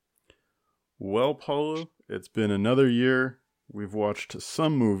Well, Paulo, it's been another year. We've watched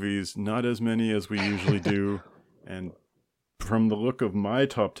some movies, not as many as we usually do, and from the look of my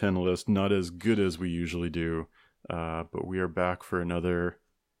top 10 list, not as good as we usually do. But we are back for another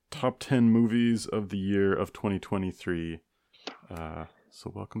top 10 movies of the year of 2023.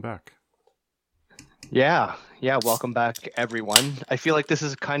 So welcome back. Yeah, welcome back everyone. I feel like this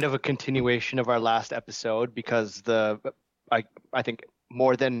is kind of a continuation of our last episode because I think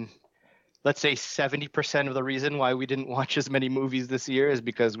more than, let's say, 70% of the reason why we didn't watch as many movies this year is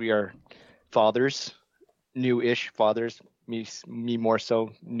because we are fathers, new-ish fathers, me more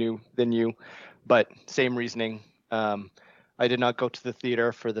so new than you, but same reasoning. I did not go to the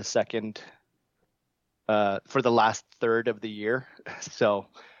theater for the last third of the year, so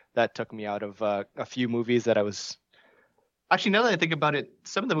that took me out of a few movies that I was... Actually, now that I think about it,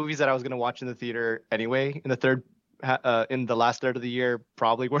 some of the movies that I was going to watch in the theater anyway, in the last third of the year,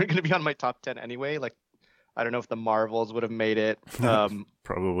 probably weren't going to be on my top 10 anyway. Like, I don't know if the Marvels would have made it. Probably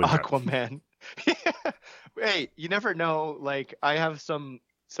not. Aquaman. Hey, you never know. Like, I have some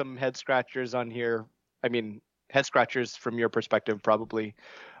head scratchers on here. I mean, head scratchers from your perspective, probably.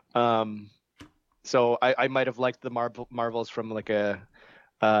 So I might have liked the Marvels from like a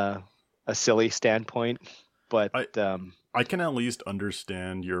silly standpoint, but I can at least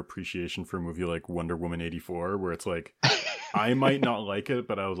understand your appreciation for a movie like Wonder Woman 84, where it's like, I might not like it,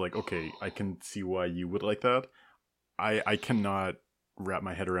 but I was like, okay, I can see why you would like that. I cannot wrap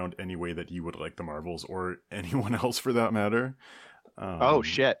my head around any way that you would like the Marvels or anyone else for that matter. Oh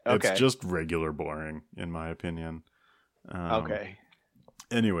shit! Okay, it's just regular boring, in my opinion. Okay.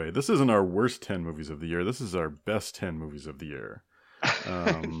 Anyway, this isn't our worst 10 movies of the year. This is our best 10 movies of the year.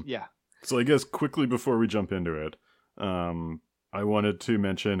 Yeah. So I guess quickly before we jump into it, I wanted to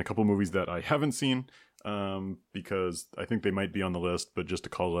mention a couple movies that I haven't seen, because I think they might be on the list, but just to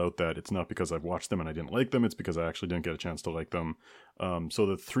call out that it's not because I've watched them and I didn't like them, it's because I actually didn't get a chance to like them. So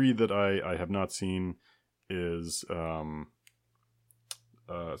the three that I have not seen is...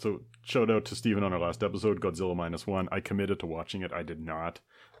 so shout out to Steven on our last episode, Godzilla -1. I committed to watching it. I did not.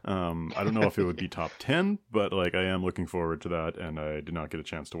 I don't know if it would be top 10, but like I am looking forward to that, and I did not get a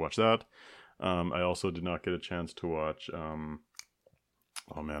chance to watch that. I also did not get a chance to watch...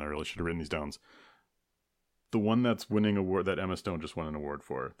 oh man, I really should have written these down. The one that's winning award that Emma Stone just won an award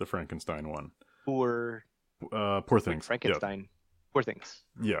for, the Frankenstein one. Poor Things. Frankenstein. Yeah. Poor Things.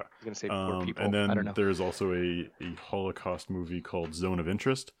 Yeah. I was going to say poor people. And then I don't know. there's also a Holocaust movie called Zone of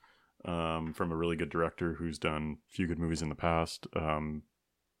Interest, from a really good director who's done a few good movies in the past.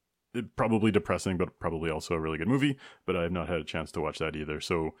 Probably depressing, but probably also a really good movie, but I have not had a chance to watch that either.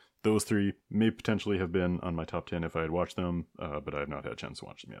 So those three may potentially have been on my top 10 if I had watched them, but I have not had a chance to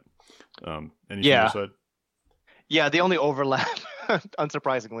watch them yet. Anything on your side? Yeah, the only overlap,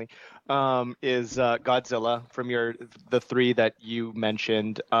 unsurprisingly, is Godzilla from the three that you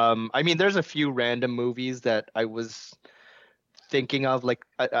mentioned. I mean, there's a few random movies that I was thinking of. Like,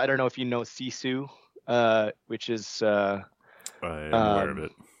 I don't know if you know Sisu, which is... I am aware of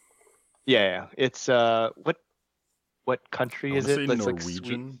it. Yeah, it's what country is it? Say It's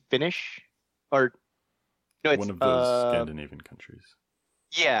Norwegian. like Finnish, or no? It's one of those Scandinavian countries.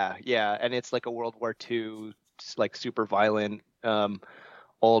 Yeah, and it's like a World War II, like super violent,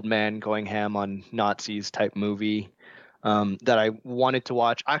 old man going ham on Nazis type movie that I wanted to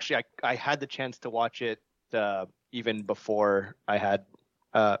watch. Actually, I had the chance to watch it even before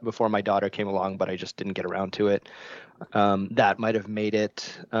before my daughter came along, but I just didn't get around to it. That might have made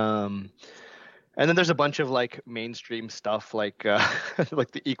it. And then there's a bunch of like mainstream stuff like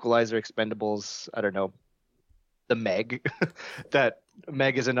like the Equalizer, Expendables, I don't know, the Meg. That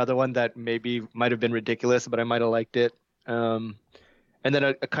Meg is another one that maybe might have been ridiculous, but I might have liked it. And then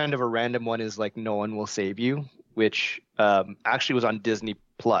a kind of a random one is like No One Will Save You, which actually was on Disney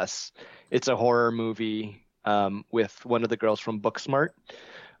Plus. It's a horror movie with one of the girls from Booksmart.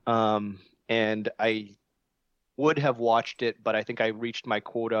 And I would have watched it, but I think I reached my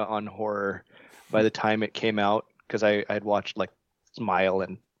quota on horror by the time it came out, because I had watched like Smile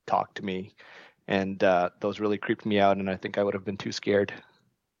and Talk to Me, and those really creeped me out, and I think I would have been too scared.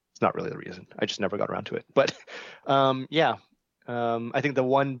 It's not really the reason. I just never got around to it. But I think the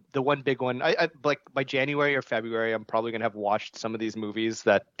one big one, I like by January or February, I'm probably gonna have watched some of these movies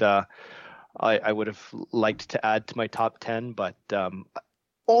that I would have liked to add to my top 10. But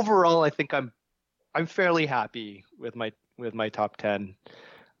overall, I think I'm fairly happy with my top 10.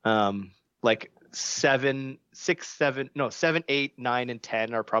 Like 7, 8, 9, and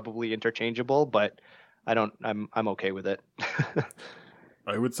 10 are probably interchangeable, but I'm okay with it.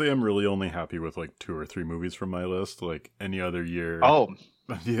 I would say I'm really only happy with like 2 or 3 movies from my list. Like any other year, Oh,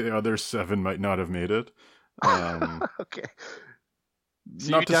 The other 7 might not have made it. Um, Okay. So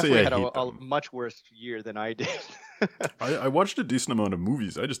you Not to say definitely I had hate a them. much worse year than I did. I watched a decent amount of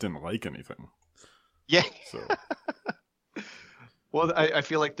movies. I just didn't like anything. Yeah. So Well, I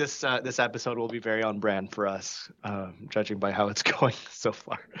feel like this episode will be very on brand for us, judging by how it's going so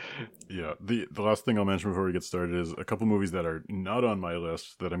far. yeah, the last thing I'll mention before we get started is a couple movies that are not on my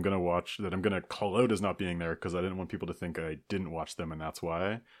list that I'm gonna watch that I'm gonna call out as not being there because I didn't want people to think I didn't watch them and that's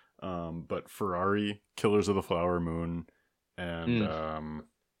why. But Ferrari, Killers of the Flower Moon, and Mm.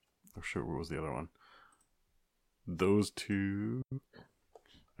 oh shit, what was the other one? Those two.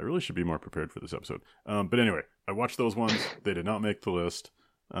 I really should be more prepared for this episode. But anyway, I watched those ones. They did not make the list.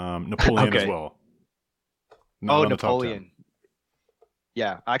 Napoleon as Okay. well. Not Oh, on the top 10. Napoleon.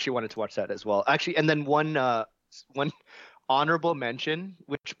 Yeah, I actually wanted to watch that as well. Actually, and then one honorable mention,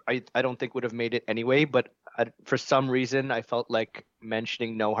 which I don't think would have made it anyway, but for some reason I felt like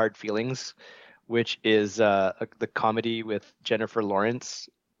mentioning No Hard Feelings, which is the comedy with Jennifer Lawrence,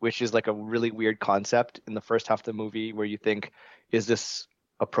 which is like a really weird concept in the first half of the movie where you think, is this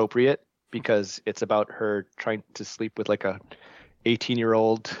appropriate? Because it's about her trying to sleep with like a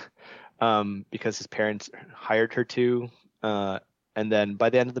 18-year-old because his parents hired her to. Uh, and then by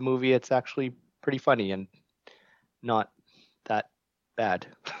the end of the movie, it's actually pretty funny and not that bad.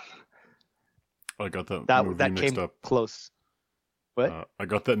 I got that that movie that mixed came up. close. What? I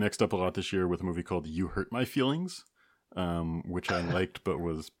got that mixed up a lot this year with a movie called You Hurt My Feelings, which I liked but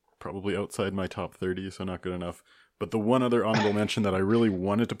was probably outside my top 30, so not good enough. But the one other honorable mention that I really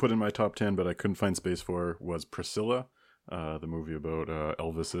wanted to put in my top 10, but I couldn't find space for, was Priscilla, the movie about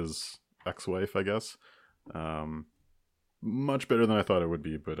Elvis's ex-wife, I guess. Much better than I thought it would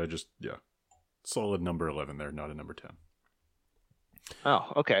be, but yeah, solid number 11 there, not a number 10.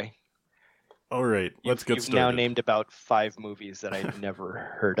 Oh, okay. All right, let's get You've now started. named about 5 movies that I'd never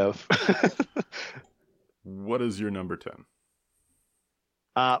heard of. What is your number 10?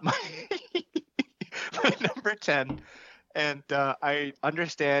 My, my number 10, and I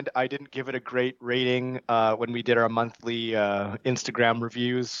understand I didn't give it a great rating when we did our monthly Instagram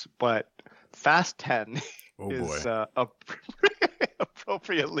reviews, but Fast 10 Oh boy. is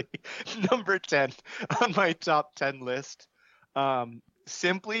appropriately number 10 on my top 10 list.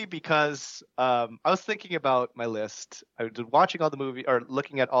 Simply because I was thinking about my list. I was watching all the movie or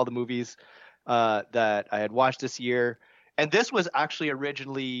looking at all the movies that I had watched this year, and this was actually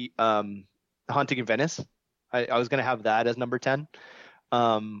originally Haunting in Venice. I was going to have that as number 10,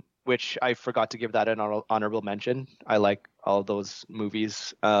 which I forgot to give that an honorable mention. I like all those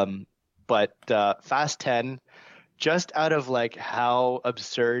movies, but Fast 10, just out of like how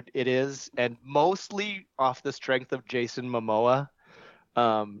absurd it is, and mostly off the strength of Jason Momoa,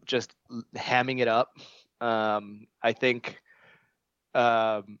 just hamming it up. I think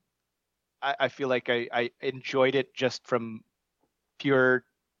I feel like I enjoyed it just from pure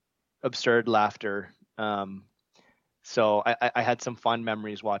absurd laughter. So I had some fun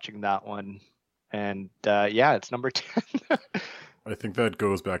memories watching that one, and yeah, it's number 10. I think that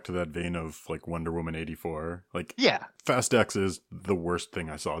goes back to that vein of like Wonder Woman 84. Like Yeah, Fast X is the worst thing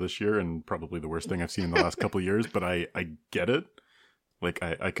I saw this year and probably the worst thing I've seen in the last couple of years, but I get it. Like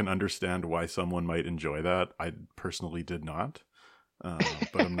I can understand why someone might enjoy that. I personally did not.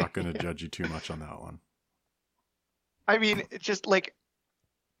 But I'm not going to judge you too much on that one. I mean, it's just like,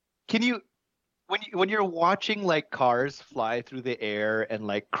 can you when you're watching like cars fly through the air and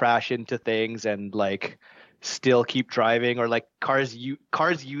like crash into things and like still keep driving, or like cars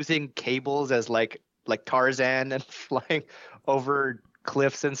using cables as like Tarzan and flying over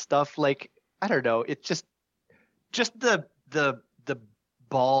cliffs and stuff, like I don't know, it's just the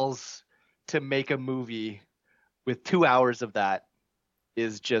balls to make a movie with 2 hours of that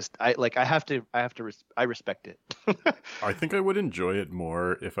is just I respect it. I think I would enjoy it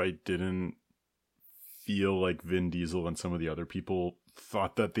more if I didn't feel like Vin Diesel and some of the other people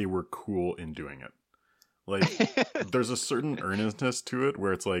thought that they were cool in doing it. Like, there's a certain earnestness to it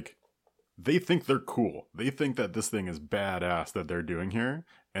where it's like, they think they're cool. They think that this thing is badass that they're doing here,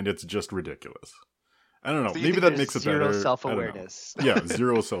 and it's just ridiculous. I don't know. So you Maybe think that there's makes it zero better. self-awareness? I don't know. Yeah,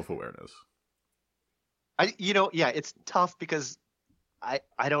 zero self-awareness. Yeah, it's tough because I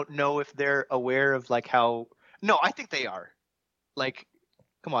don't know if they're aware of like how. No, I think they are. Like,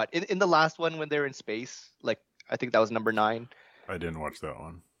 come on, in the last one when they're in space, like I think that was number 9. I didn't watch that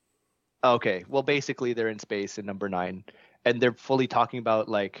one. Okay, well, basically they're in space in number 9, and they're fully talking about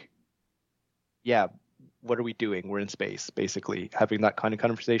like, yeah, what are we doing? We're in space, basically having that kind of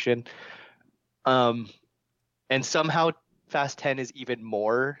conversation. Um, and somehow Fast 10 is even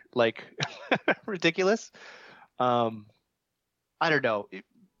more like ridiculous. Um, I don't know.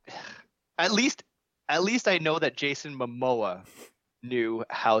 At least I know that Jason Momoa knew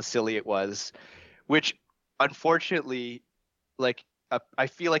how silly it was, which unfortunately, like I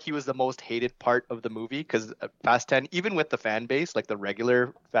feel like he was the most hated part of the movie because Fast 10, even with the fan base, like the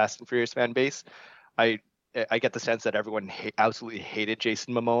regular Fast and Furious fan base, I I get the sense that everyone absolutely hated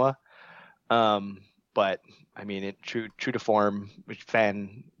Jason Momoa. But I mean, true to form, which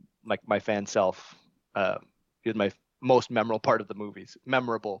fan like my fan self, he was my most memorable part of the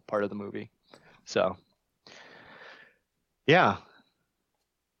movie. So yeah,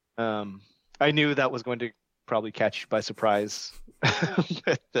 I knew that was going to probably catch you by surprise,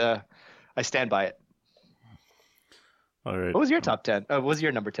 but I stand by it. All right. What was your top 10? What was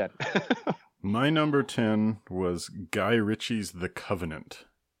your number 10? My number 10 was Guy Ritchie's The Covenant.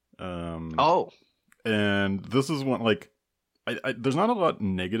 Oh, And this is one, like, there's not a lot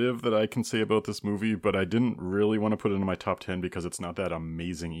negative that I can say about this movie, but I didn't really want to put it in my top 10 because it's not that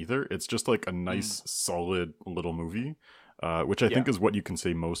amazing either. It's just like a nice, solid little movie, which I think is what you can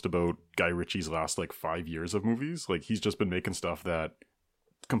say most about Guy Ritchie's last, like, 5 years of movies. Like, he's just been making stuff that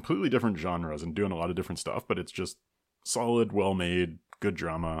completely different genres and doing a lot of different stuff, but it's just solid, well-made, good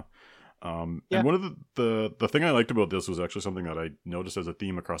drama. And one of the thing I liked about this was actually something that I noticed as a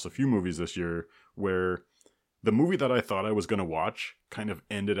theme across a few movies this year, where the movie that I thought I was going to watch kind of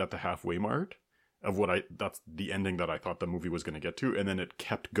ended at the halfway mark of that's the ending that I thought the movie was going to get to, and then it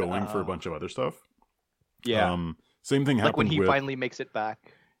kept going for a bunch of other stuff. Yeah. Same thing happened like when he finally makes it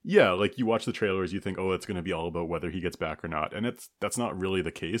back. Yeah, like you watch the trailers, you think, oh, it's going to be all about whether he gets back or not, and that's not really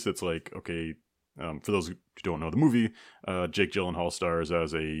the case. It's like, okay, for those who don't know the movie, Jake Gyllenhaal stars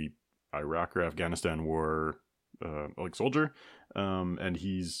as a Iraq or Afghanistan war like soldier, and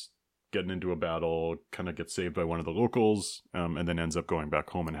he's getting into a battle, kind of gets saved by one of the locals, and then ends up going back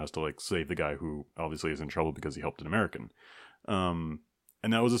home and has to like save the guy who obviously is in trouble because he helped an American.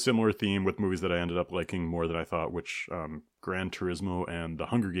 And that was a similar theme with movies that I ended up liking more than I thought, which Gran Turismo and the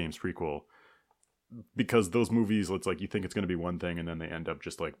Hunger Games prequel, because those movies, it's like you think it's going to be one thing and then they end up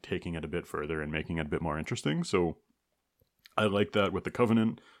just like taking it a bit further and making it a bit more interesting. So I like that with The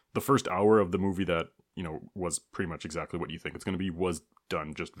Covenant. The first hour of the movie that, you know, was pretty much exactly what you think it's going to be was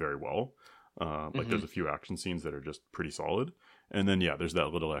done just very well. Like there's a few action scenes that are just pretty solid. And then, yeah, there's that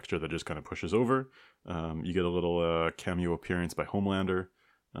little extra that just kind of pushes over. You get a little cameo appearance by Homelander,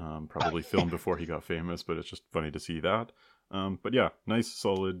 probably filmed before he got famous, but it's just funny to see that. But yeah, nice,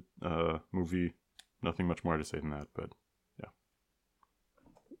 solid movie. Nothing much more to say than that, but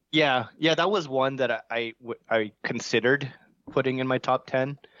yeah. Yeah, that was one that I considered putting in my top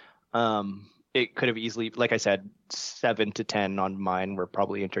 10. It could have easily, like I said, 7 to 10 on mine were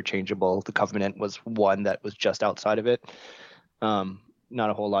probably interchangeable. The Covenant was one that was just outside of it. Not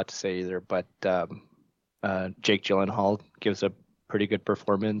a whole lot to say either, but Jake Gyllenhaal gives a pretty good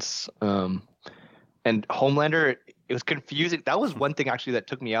performance. And Homelander, it was confusing. That was one thing actually that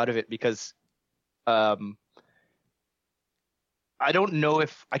took me out of it because I don't know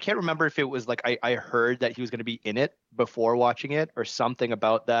I can't remember if it was like I heard that he was going to be in it before watching it or something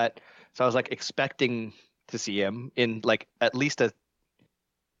about that. So I was like expecting to see him in like at least a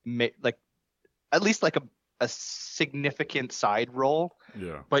significant side role.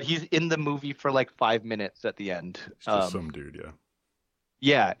 yeah. But he's in the movie for like 5 minutes at the end. It's just some dude, yeah.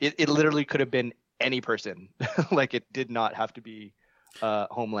 Yeah, it literally could have been any person. Like it did not have to be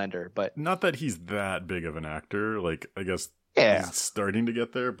Homelander, but not that he's that big of an actor. Like I guess he's starting to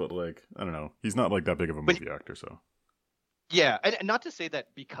get there, but like I don't know, he's not like that big of a movie actor. So yeah, and not to say that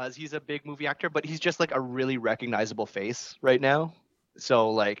because he's a big movie actor, but he's just like a really recognizable face right now.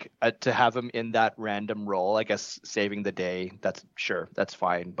 So like to have him in that random role, I guess saving the day, that's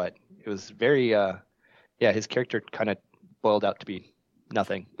fine. But it was very his character kind of boiled out to be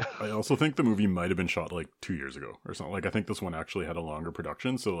nothing. I also think the movie might have been shot like 2 years ago or something. Like I think this one actually had a longer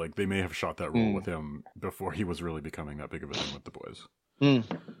production, so like they may have shot that role with him before he was really becoming that big of a thing with the boys.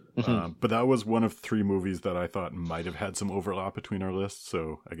 But that was one of 3 movies that I thought might have had some overlap between our lists,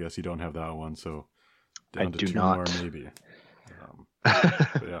 so I guess you don't have that one. So down to 2 more maybe.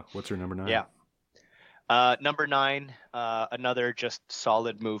 But yeah, what's your number 9? Yeah, number 9, another just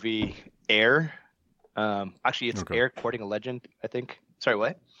solid movie, Air. Actually, it's Air Courting a Legend, I think. Sorry,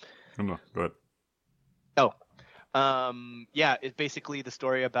 what? No, go ahead. Oh, yeah, it's basically the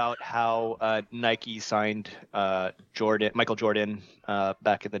story about how Nike signed Michael Jordan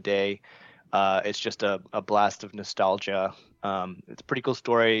back in the day. It's just a blast of nostalgia. It's a pretty cool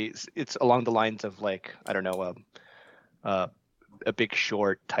story. It's along the lines of like, I don't know, a Big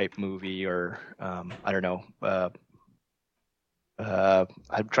Short type movie, or I don't know.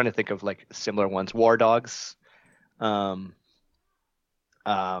 I'm trying to think of like similar ones. War Dogs.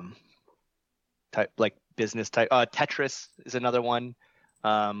 um, type like business type. Tetris is another one.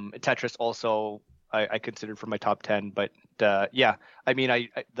 Tetris also I considered for my top 10, but yeah, I mean,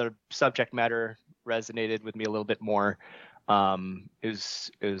 the subject matter resonated with me a little bit more.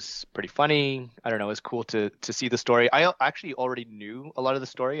 It was pretty funny. I don't know. It was cool to see the story. I actually already knew a lot of the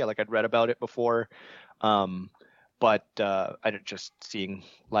story. Like I'd read about it before, um, but I just seeing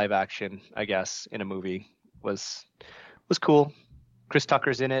live action, I guess, in a movie was was cool. Chris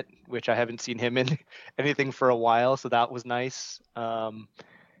Tucker's in it, which I haven't seen him in anything for a while, so that was nice.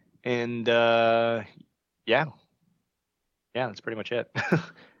 And yeah, yeah, that's pretty much it.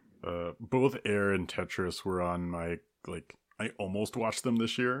 Both Air and Tetris were on my like. I almost watched them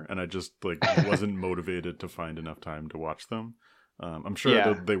this year, and I just like wasn't motivated to find enough time to watch them. I'm sure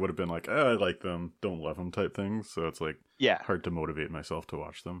Yeah, that they would have been like, I like them, don't love them type things. So it's like yeah, hard to motivate myself to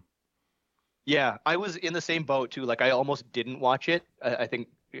watch them. yeah. I was in the same boat too. Like I almost didn't watch it. I think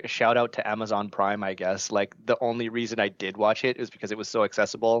shout out to Amazon Prime, I guess. Like the only reason I did watch it is because it was so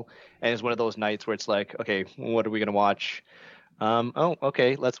accessible, and it's one of those nights where it's like, okay, what are we gonna watch? Oh,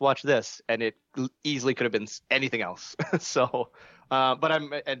 okay, let's watch this, and it easily could have been anything else. So, but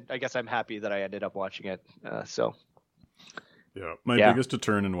and I guess I'm happy that I ended up watching it. So, Yeah, my yeah. biggest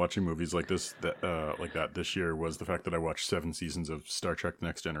deterrent in watching movies like this, like that this year, was the fact that I watched 7 seasons of Star Trek: The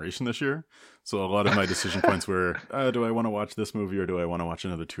Next Generation this year. So a lot of my decision points were, do I want to watch this movie or do I want to watch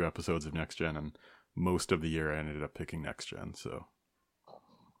another 2 episodes of Next Gen? And most of the year, I ended up picking Next Gen. So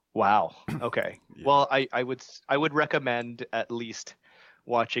Wow. Okay. yeah, Well, I would recommend at least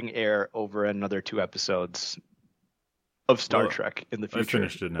watching Air over another 2 episodes of Star well, Trek in the I future.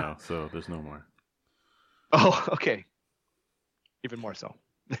 finished it now, so there's no more. Oh, okay. Even more so.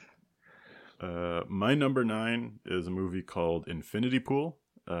 My number 9 is a movie called Infinity Pool,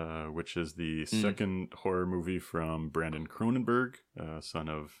 which is the Mm. second horror movie from Brandon Cronenberg, son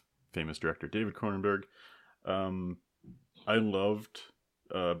of famous director David Cronenberg. Um, I loved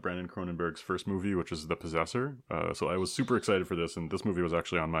Brandon Cronenberg's first movie, which is The Possessor. So I was super excited for this, and this movie was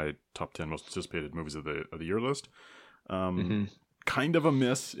actually on my top 10 most anticipated movies of the year list. Um, Hmm. Kind of a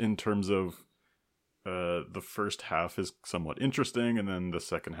miss in terms of the first half is somewhat interesting, and then the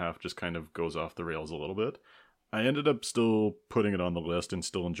second half just kind of goes off the rails a little bit. I ended up still putting it on the list and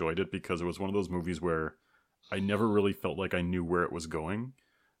still enjoyed it because it was one of those movies where I never really felt like I knew where it was going.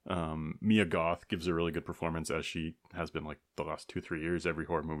 Mia Goth gives a really good performance, as she has been like the last 2-3 years. Every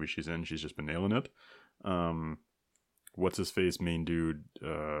horror movie she's in, she's just been nailing it. Um, what's his face, main dude?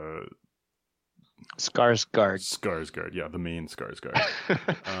 Skarsgård. Skarsgård, yeah, the main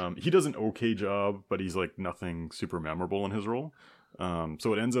Skarsgård. He does an okay job, but he's like nothing super memorable in his role.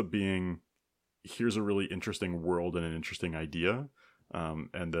 So it ends up being, here's a really interesting world and an interesting idea.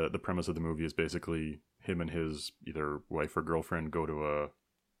 And the premise of the movie is basically him and his either wife or girlfriend go to a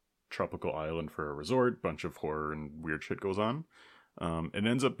tropical island for a resort. Bunch of horror and weird shit goes on. It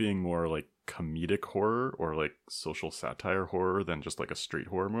ends up being more like comedic horror or like social satire horror than just like a straight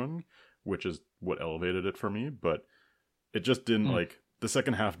horror movie, which is what elevated it for me. But it just didn't Mm. like, the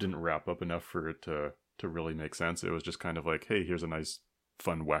second half didn't wrap up enough for it to really make sense. It was just kind of like, hey, here's a nice,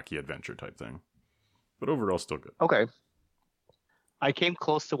 fun, wacky adventure type thing. But overall, still good. Okay. I came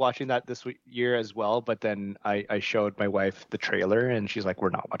close to watching that this year as well, but then I showed my wife the trailer and she's like, "We're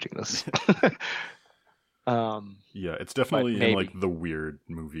not watching this." um, Yeah, it's but definitely in like maybe. the weird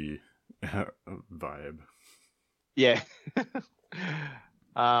movie vibe. Yeah.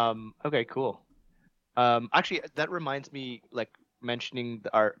 Okay, cool. Actually, that reminds me, like mentioning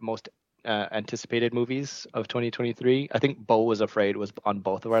our most anticipated movies of 2023. I think Beau Was Afraid was on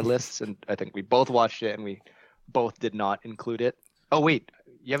both of our lists, and I think we both watched it, and we both did not include it. Oh wait,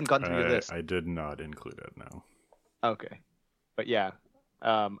 you haven't gotten through your list. I did not include it, no. Okay, but yeah,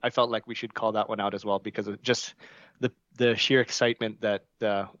 I felt like we should call that one out as well because of just the sheer excitement that,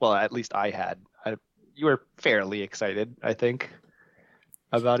 well, at least I had. You were fairly excited, I think,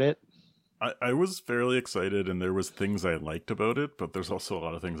 about it. I was fairly excited, and there was things I liked about it, but there's also a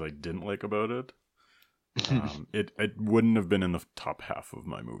lot of things I didn't like about it. It wouldn't have been in the top half of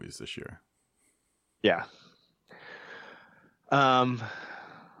my movies this year. Yeah. Um.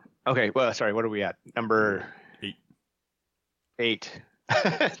 Okay. Well, sorry. What are we at? Number Number 8.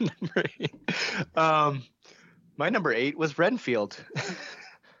 8. Number 8. Um. My number 8 was Renfield.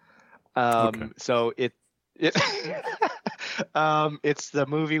 Okay. So it it's the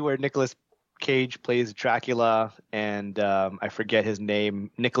movie where Nicolas Cage plays Dracula, and I forget his name.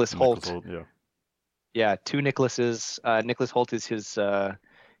 Nicholas Nicholas Holt. Hoult, yeah. Yeah, two Nicholases. Nicholas Holt is his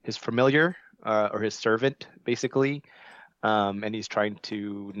familiar, or his servant, basically, and he's trying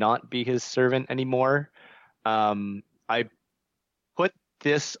to not be his servant anymore. I put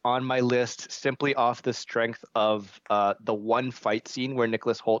this on my list simply off the strength of the one fight scene where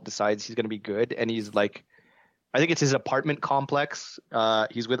Nicholas Hoult decides he's going to be good, and he's like, I think it's his apartment complex.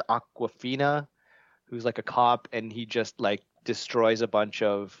 He's with Aquafina, who's like a cop, and he just like destroys a bunch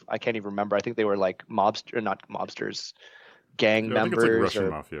of, I can't even remember. I think they were like not mobsters, gang Yeah, I think it's like members Russian or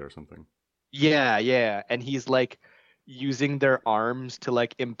mafia or something. yeah, and he's like using their arms to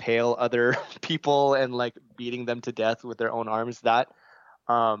like impale other people and like beating them to death with their own arms. That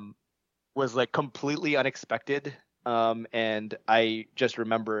um was like completely unexpected. And I just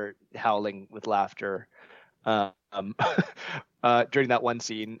remember howling with laughter um during that one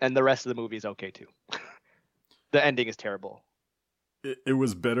scene, and the rest of the movie is okay too. The ending is terrible. It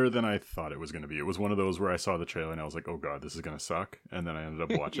was better than I thought it was going to be. It was one of those where I saw the trailer and I was like, oh god, this is going to suck. And then I ended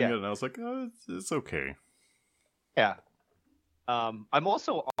up watching Yeah. it and I was like, oh, it's okay. Yeah. I'm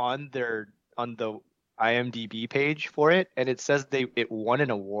also on the IMDb page for it, and it says it won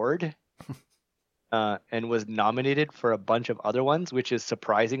an award and was nominated for a bunch of other ones, which is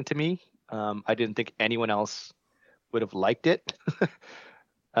surprising to me. I didn't think anyone else would have liked it.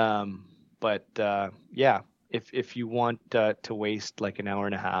 But yeah, if you want to waste like an hour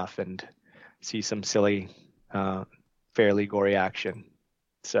and a half and see some silly, fairly gory action,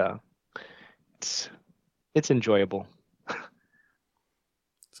 it's enjoyable.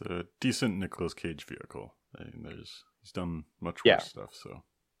 It's a decent Nicolas Cage vehicle. I mean, he's done much Yeah. worse stuff. So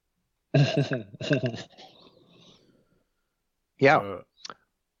Yeah.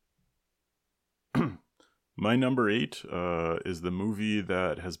 My number 8 is the movie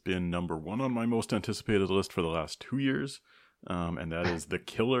that has been number 1 on my most anticipated list for the last 2 years, and that is The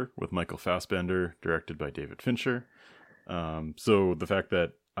Killer with Michael Fassbender, directed by David Fincher. So the fact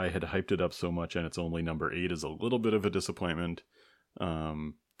that I had hyped it up so much and it's only number 8 is a little bit of a disappointment.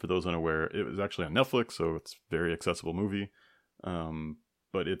 For those unaware, it was actually on Netflix, so it's a very accessible movie.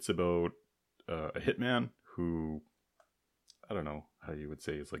 But it's about a hitman who, I don't know how you would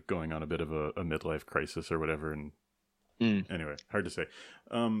say, is like going on a bit of a midlife crisis or whatever. And anyway, hard to say.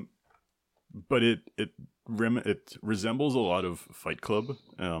 But it resembles a lot of Fight Club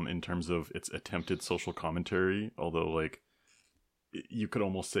in terms of its attempted social commentary. Although, like, you could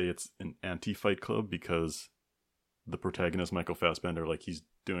almost say it's an anti-Fight Club because the protagonist, Michael Fassbender, like he's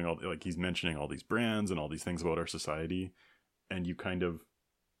doing he's mentioning all these brands and all these things about our society, and you kind of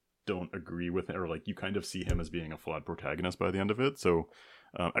don't agree with it, or like you kind of see him as being a flawed protagonist by the end of it. So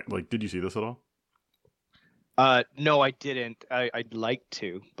like, did you see this at all? No, I didn't. I'd like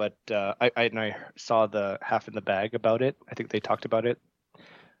to, but I saw the Half in the Bag about it. I think they talked about it,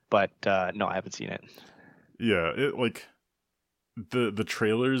 but no, I haven't seen it. Yeah, it like the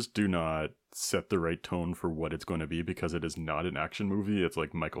trailers do not set the right tone for what it's going to be because it is not an action movie. It's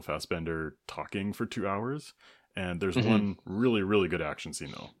like Michael Fassbender talking for 2 hours. And there's one really, really good action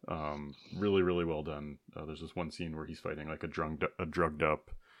scene though. Really, really well done. There's this one scene where he's fighting like a drugged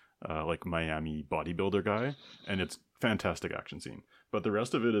up, like Miami bodybuilder guy, and it's fantastic action scene. But the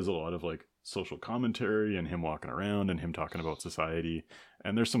rest of it is a lot of like social commentary and him walking around and him talking about society.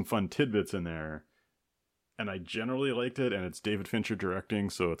 And there's some fun tidbits in there. And I generally liked it, and it's David Fincher directing,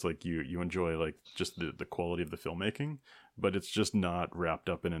 so it's like you enjoy like just the quality of the filmmaking, but it's just not wrapped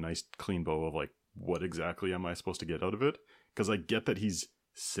up in a nice clean bow of like, what exactly am I supposed to get out of it? Because I get that he's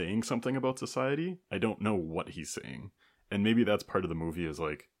saying something about society. I don't know what he's saying. And maybe that's part of the movie is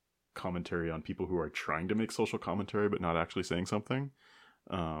like commentary on people who are trying to make social commentary but not actually saying something.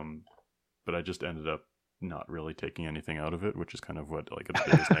 But I just ended up not really taking anything out of it, which is kind of what like its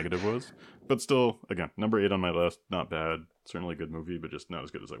biggest negative was. But still, again, number 8 on my list, not bad. Certainly a good movie, but just not as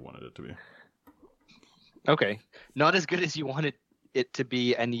good as I wanted it to be. Okay. Not as good as you wanted it to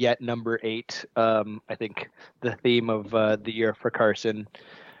be, and yet number 8. I think the theme of the year for Carson.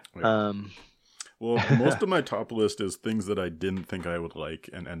 Yeah. Well, most of my top list is things that I didn't think I would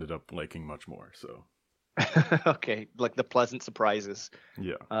like and ended up liking much more. So, okay, like the pleasant surprises.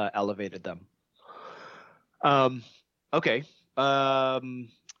 Yeah. Elevated them. Okay.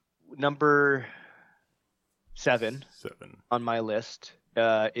 Number 7 on my list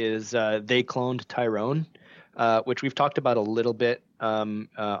is They Cloned Tyrone, which we've talked about a little bit on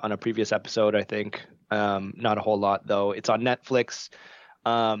a previous episode, I think. Not a whole lot though. It's on Netflix.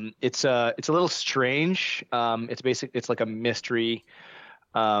 It's a little strange. It's like a mystery.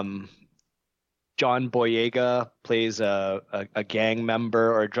 John Boyega plays a gang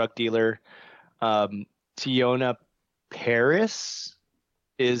member or a drug dealer. Tiona Paris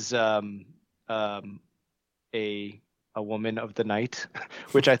is a woman of the night,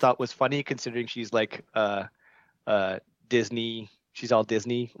 which I thought was funny considering she's like Disney. She's all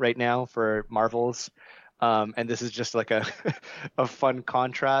Disney right now for Marvels. And this is just like a a fun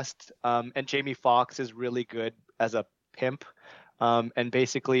contrast. And Jamie Foxx is really good as a pimp. And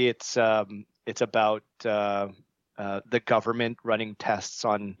basically, it's about the government running tests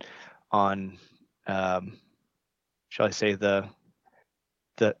on shall I say the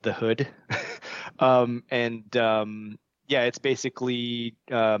hood. And yeah, it's basically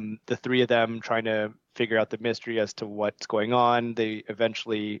the three of them trying to figure out the mystery as to what's going on. They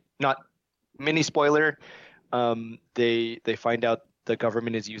eventually, not mini spoiler, they find out the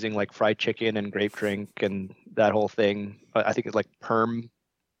government is using like fried chicken and grape drink and that whole thing. I think it's like perm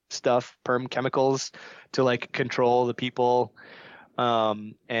stuff, perm chemicals to like control the people. Yeah,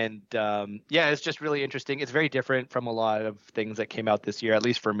 it's just really interesting. It's very different from a lot of things that came out this year, at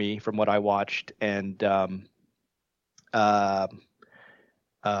least for me, from what I watched. And oh,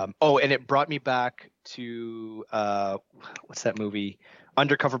 and it brought me back to what's that movie?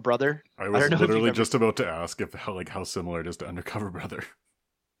 Undercover Brother. I was literally just about to ask if how similar it is to Undercover Brother.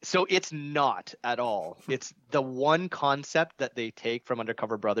 So it's not at all. It's the one concept that they take from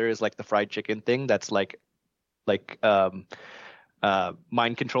Undercover Brother is like the fried chicken thing. That's like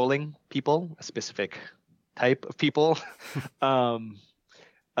mind controlling people, a specific type of people, and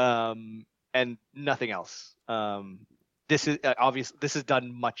nothing else. This is obvious. This is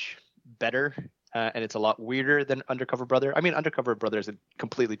done much better, and it's a lot weirder than Undercover Brother. I mean, Undercover Brother is a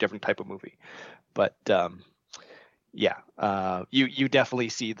completely different type of movie, but yeah, you definitely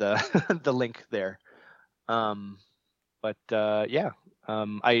see the the link there. But yeah,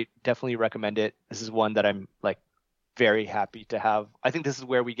 I definitely recommend it. This is one that I'm like very happy to have. I think this is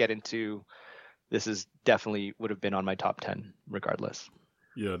where we get into. This is definitely would have been on my top 10 regardless.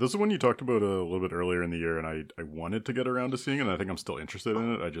 Yeah, this is one you talked about a little bit earlier in the year, and I wanted to get around to seeing it, and I think I'm still interested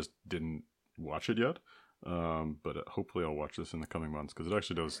in it. I just didn't watch it yet. But hopefully I'll watch this in the coming months, because it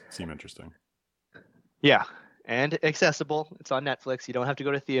actually does seem interesting. Yeah, and accessible. It's on Netflix. You don't have to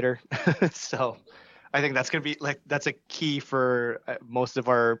go to theater. So I think that's going to be like, that's a key for most of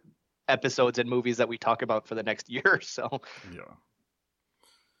our episodes and movies that we talk about for the next year. So yeah.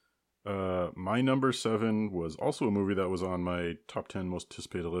 My number 7 was also a movie that was on my top 10 most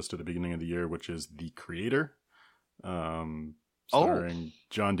anticipated list at the beginning of the year, which is The Creator, starring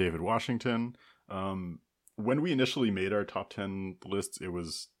John David Washington. When we initially made our top 10 lists, it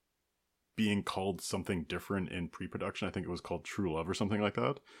was being called something different in pre-production. I think it was called True Love or something like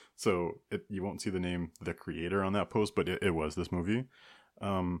that. So you won't see the name The Creator on that post, but it was this movie.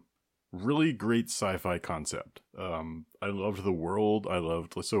 Really great sci-fi concept. I loved the world.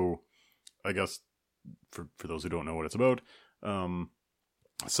 So I guess for those who don't know what it's about,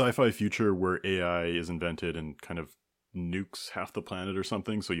 sci-fi future where AI is invented and kind of nukes half the planet or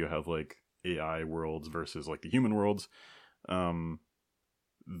something. So you have like AI worlds versus like the human worlds.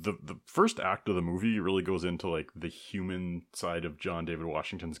 The first act of the movie really goes into like the human side of John David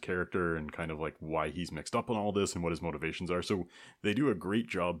Washington's character and kind of like why he's mixed up on all this and what his motivations are. So they do a great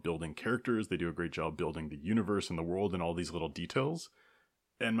job building characters. They do a great job building the universe and the world and all these little details.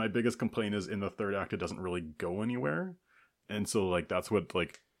 And my biggest complaint is in the third act, it doesn't really go anywhere. And so like, that's what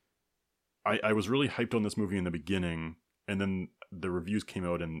like, I was really hyped on this movie in the beginning, and then the reviews came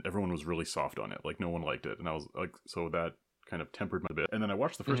out and everyone was really soft on it. Like no one liked it. And I was like, so that kind of tempered my bit. And then I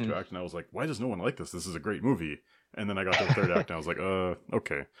watched the first two acts and I was like, why does no one like this? This is a great movie. And then I got to the third act and I was like,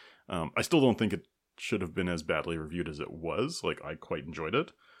 okay. I still don't think it should have been as badly reviewed as it was. Like I quite enjoyed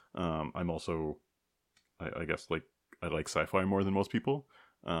it. I'm also, I guess like I like sci-fi more than most people.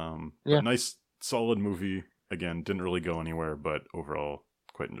 But nice, solid movie. Again, didn't really go anywhere, but overall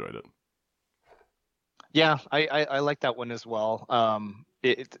quite enjoyed it. Yeah, I like that one as well.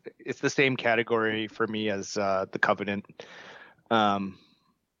 It's the same category for me as The Covenant. It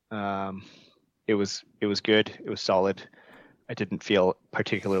was good. It was solid. I didn't feel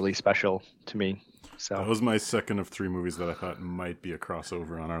particularly special to me. So that was my second of 3 movies that I thought might be a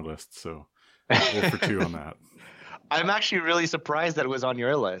crossover on our list. So we'll for 2 on that. I'm actually really surprised that it was on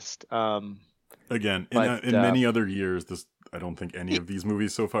your list. Again, in many other years, I don't think any of these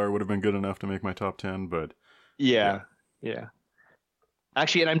movies so far would have been good enough to make my top 10. But yeah.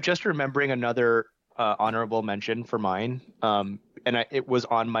 Actually, and I'm just remembering another honorable mention for mine, and it was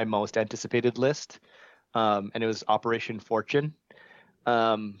on my most anticipated list, and it was Operation Fortune,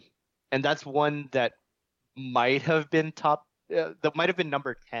 and that's one that might have been that might have been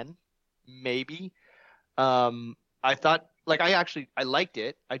number 10, maybe. I thought, like, I liked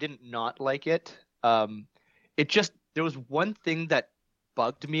it. I didn't not like it. It just, there was one thing that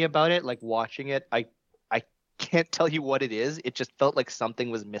bugged me about it, like watching it. I can't tell you what it is. It just felt like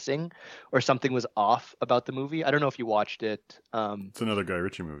something was missing or something was off about the movie. I don't know if you watched it. It's another Guy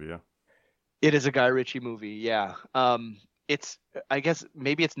Ritchie movie, yeah. It is a Guy Ritchie movie, yeah. It's I guess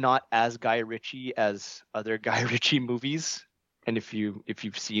maybe it's not as Guy Ritchie as other Guy Ritchie movies. And if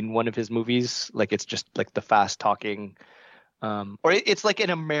you've seen one of his movies, like it's just like the fast talking, or it's like an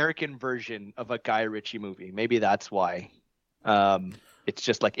American version of a Guy Ritchie movie. Maybe that's why. It's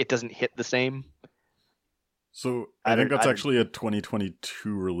just like it doesn't hit the same. So I I think don't. that's I don't. actually a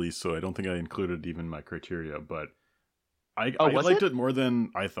 2022 release, so I don't think I included even my criteria, but Oh, I was liked it? it more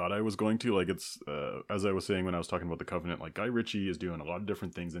than I thought I was going to. Like it's as I was saying when I was talking about The Covenant, like Guy Ritchie is doing a lot of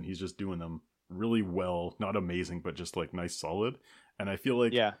different things and he's just doing them really well, not amazing, but just like nice, solid. And I feel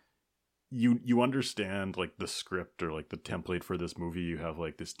like Yeah. you understand like the script or like the template for this movie. You have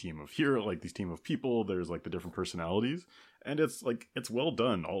like this team of hero, like this team of people. There's like the different personalities, and it's like it's well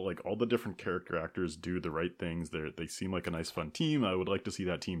done. All the different character actors do the right things. They seem like a nice fun team. I would like to see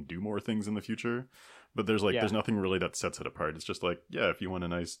that team do more things in the future. But Yeah. there's nothing really that sets it apart. It's just like, yeah, if you want a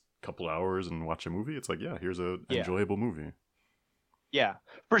nice couple hours and watch a movie, it's like, yeah, here's a Yeah. enjoyable movie. Yeah,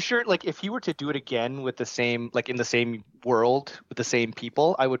 for sure. Like if you were to do it again with the same, like in the same world with the same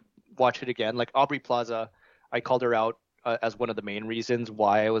people, I would watch it again. Like Aubrey Plaza, I called her out as one of the main reasons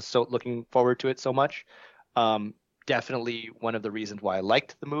why I was so looking forward to it so much. Um, Definitely one of the reasons why I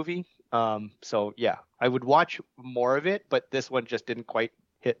liked the movie. So yeah, I would watch more of it, but this one just didn't quite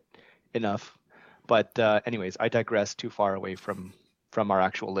hit enough. But anyways, I digress too far away from our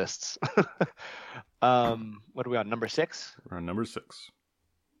actual lists. What are we on? Number six? We're on number 6.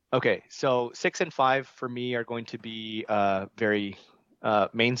 Okay, so six and five for me are going to be very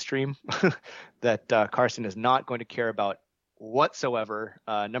mainstream that Carson is not going to care about whatsoever.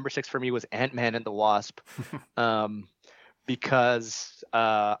 Number six for me was Ant-Man and the Wasp, um, because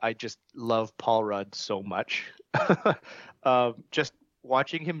I just love Paul Rudd so much. Just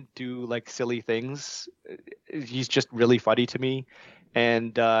watching him do like silly things, he's just really funny to me.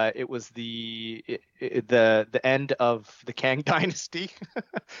 And it was the end of the Kang Dynasty.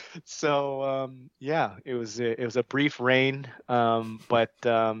 So yeah, it was a brief reign, but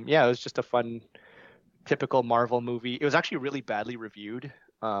yeah, it was just a fun, typical Marvel movie. It was actually really badly reviewed,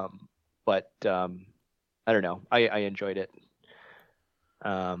 but I don't know. I enjoyed it.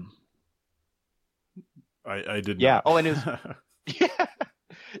 Um, I did yeah. not. Oh, and it was yeah,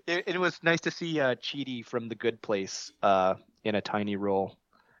 it was nice to see Chidi from The Good Place in a tiny role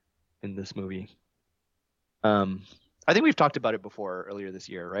in this movie. Um, I think we've talked about it before earlier this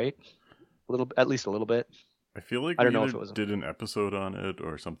year, right? A little, at least a little bit. I feel like I don't we know either if it was did an episode on it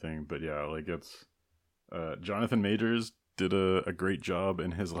or something, but yeah, like it's Jonathan Majors did a great job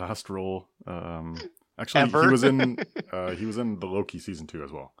in his last role. Actually, ever. he was in the Loki season 2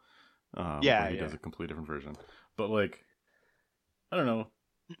 as well, where Yeah, he does yeah. a complete different version. But like, I don't know,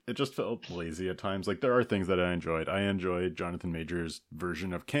 it just felt lazy at times. Like there are things that I enjoyed. I enjoyed Jonathan Majors'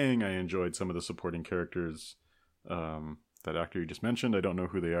 version of Kang. I enjoyed some of the supporting characters. That actor you just mentioned, I don't know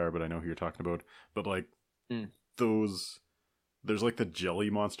who they are, but I know who you're talking about. But like Mm. those there's like the jelly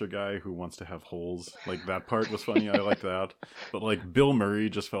monster guy who wants to have holes. Like that part was funny. I like that. But like Bill Murray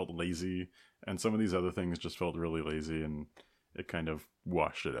just felt lazy, and some of these other things just felt really lazy, and it kind of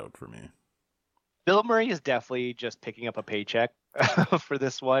washed it out for me. Bill Murray is definitely just picking up a paycheck for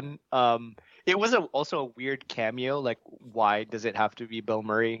this one. It was also a weird cameo. Like, why does it have to be Bill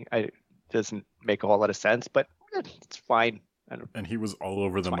Murray? It doesn't make a whole lot of sense, but it's fine. I don't, And he was all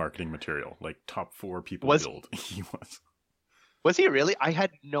over it's the fine. marketing material, like top 4 people Was build. He was. was he really? I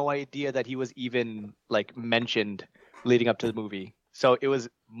had no idea that he was even like mentioned leading up to the movie. So it was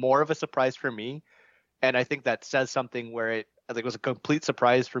more of a surprise for me, and I think that says something where it like it was a complete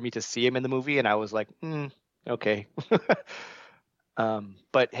surprise for me to see him in the movie, and I was like, okay.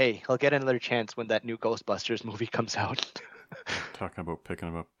 But hey, he'll get another chance when that new Ghostbusters movie comes out. Talking about picking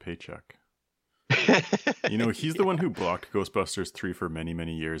him up a paycheck. You know, he's the one who blocked Ghostbusters 3 for many,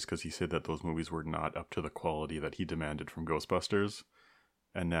 many years because he said that those movies were not up to the quality that he demanded from Ghostbusters.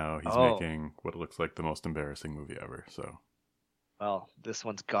 And now he's Oh, making what looks like the most embarrassing movie ever. So, well, this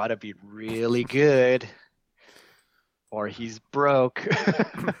one's got to be really good, or he's broke.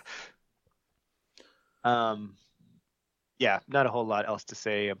 um, yeah, not a whole lot else to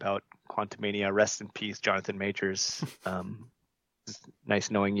say about Quantumania. Rest in peace, Jonathan Majors. It's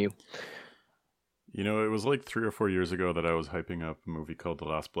nice knowing you. you know, it was like 3 or 4 years ago that I was hyping up a movie called The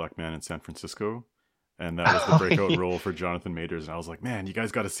Last Black Man in San Francisco. And that was the breakout role for Jonathan Majors. And I was like, man, you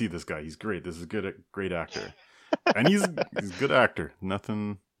guys got to see this guy. He's great. This is great actor. And he's a good actor. No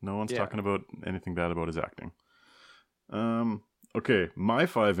one's Yeah. talking about anything bad about his acting. Okay, my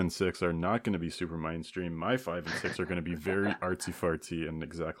 5 and 6 are not going to be super mainstream. My 5 and 6 are going to be very artsy fartsy and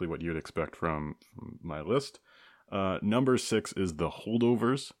exactly what you'd expect from my list. Number 6 is The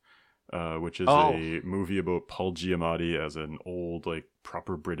Holdovers. which is Oh, a movie about Paul Giamatti as an old, like,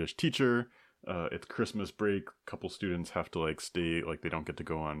 proper British teacher. It's Christmas break. A couple students have to like stay, like they don't get to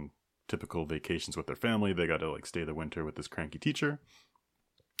go on typical vacations with their family. They got to like stay the winter with this cranky teacher.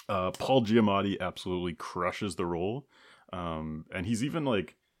 Paul Giamatti absolutely crushes the role, and he's even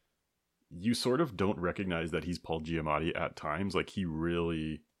like, you sort of don't recognize that he's Paul Giamatti at times. Like he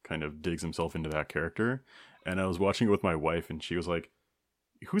really kind of digs himself into that character. And I was watching it with my wife, and she was like,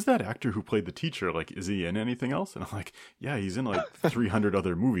 "Who's that actor who played the teacher? Like, is he in anything else?" And I'm like, "Yeah, he's in like 300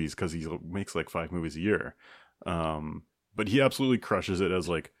 other movies because he makes like 5 movies a year." But he absolutely crushes it as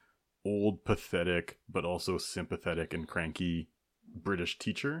like old, pathetic, but also sympathetic and cranky British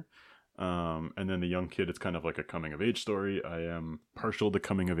teacher. And then the young kid, it's kind of like a coming of age story. I am partial to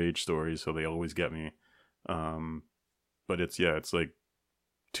coming of age stories, so they always get me. But it's like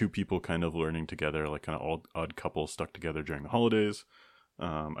two people kind of learning together, like kind of odd couple stuck together during the holidays.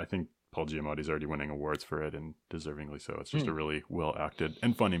 I think Paul Giamatti's already winning awards for it, and deservingly so. It's just a really well acted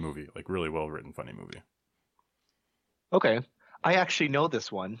and funny movie, like really well written, funny movie. okay. I actually know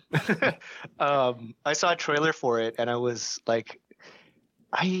this one. I saw a trailer for it, and I was like,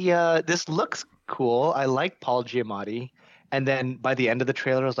 this looks cool. I like Paul Giamatti. And then by the end of the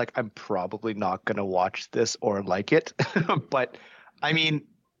trailer, I was like, I'm probably not gonna watch this or like it. But I mean,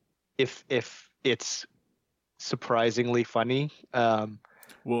 if it's surprisingly funny,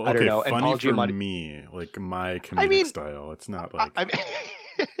 Well, I don't okay, know. And funny Paul for Giamatti, me, like my I comedic mean, style. It's not like I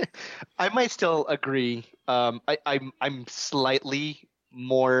I might still agree. I'm slightly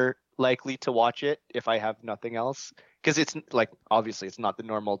more likely to watch it if I have nothing else, because it's like obviously it's not the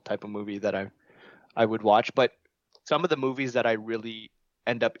normal type of movie that I would watch, but some of the movies that I really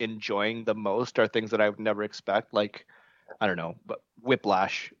end up enjoying the most are things that I would never expect, like I don't know, but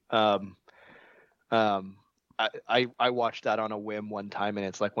Whiplash. Um, I watched that on a whim one time, and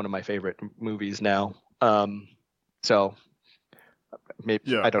it's like one of my favorite movies now. So maybe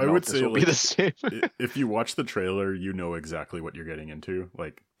yeah, I don't I know would if this say will be the like same. if you watch the trailer, you know exactly what you're getting into.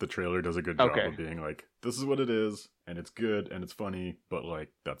 Like the trailer does a good job Okay. of being like, this is what it is, and it's good and it's funny, but like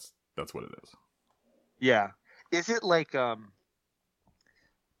that's what it is. Yeah. Is it like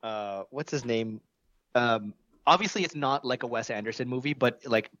what's his name? Obviously it's not like a Wes Anderson movie, but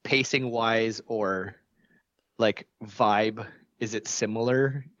like pacing wise or like vibe, is it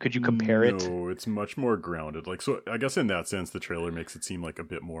similar? Could you compare it? No, it's much more grounded. Like, so I guess in that sense, the trailer makes it seem like a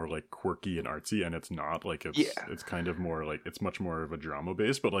bit more like quirky and artsy, and it's not. Like, Yeah. it's kind of more like it's much more of a drama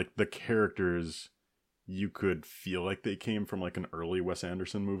base. But like the characters, you could feel like they came from like an early Wes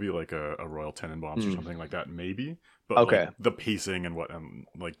Anderson movie, like a Royal Tenenbaums or Hmm. something like that, maybe. But like Okay. the pacing and what,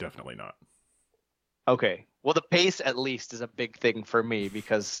 like definitely not. Okay. Well, the pace at least is a big thing for me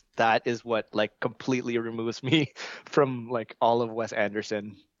because that is what like completely removes me from like all of Wes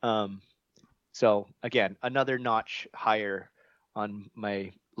Anderson. So again, another notch higher on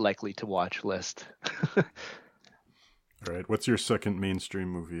my likely to watch list. All right, what's your second mainstream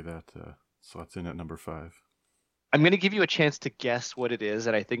movie that slots in at number 5? I'm going to give you a chance to guess what it is,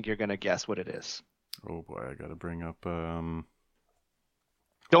 and I think you're going to guess what it is. Oh boy, I gotta bring up.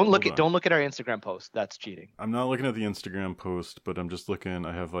 Don't look Hold at on. don't look at our Instagram post. That's cheating. I'm not looking at the Instagram post, but I'm just looking.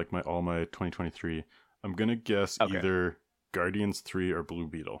 I have like all my 2023. I'm gonna guess Okay. either Guardians 3 or Blue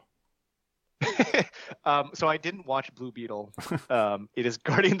Beetle. So I didn't watch Blue Beetle. It is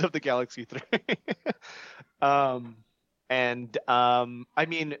Guardians of the Galaxy 3. um, I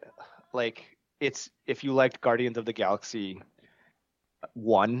mean, like it's if you liked Guardians of the Galaxy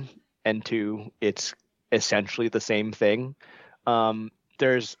 1 and 2, it's essentially the same thing.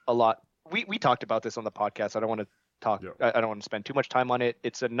 There's a lot. We talked about this on the podcast. I don't want to talk. Yeah. I don't want to spend too much time on it.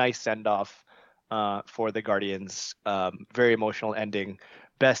 It's a nice send off for the Guardians. Very emotional ending.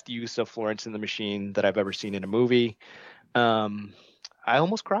 Best use of Florence and the Machine that I've ever seen in a movie. I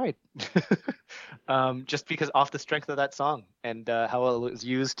almost cried just because off the strength of that song and how it was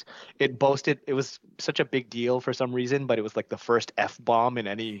used. It was such a big deal for some reason, but it was like the first F-bomb in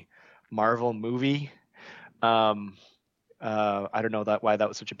any Marvel movie. I don't know why that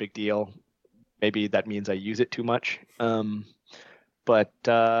was such a big deal. Maybe that means I use it too much. But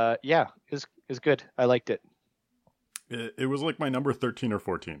yeah, it was good. I liked it. It was like my number 13 or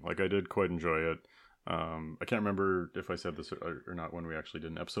 14. Like I did quite enjoy it. I can't remember if I said this or not when we actually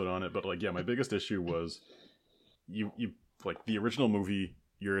did an episode on it, but like yeah, my biggest issue was you like the original movie.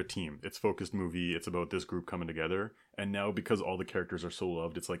 You're a team. It's focused movie. It's about this group coming together. And now because all the characters are so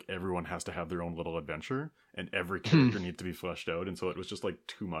loved, it's like everyone has to have their own little adventure, and every character needs to be fleshed out. And so it was just like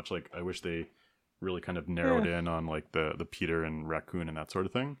too much. Like I wish they really kind of narrowed in on like the Peter and Raccoon and that sort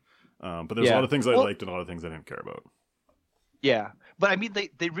of thing. But there's a lot of things I liked and a lot of things I didn't care about. Yeah, but I mean,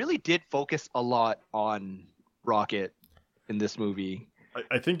 they really did focus a lot on Rocket in this movie.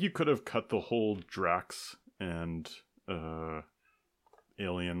 I think you could have cut the whole Drax and uh,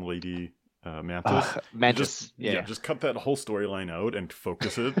 alien lady Mantis. Mantis, yeah, Just cut that whole storyline out and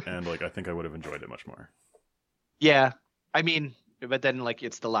focus it, and like I think I would have enjoyed it much more. yeah. I mean, but then like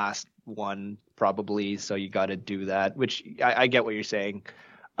it's the last one probably, so you got to do that. Which I get what you're saying.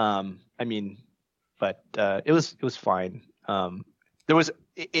 I mean, but it was fine.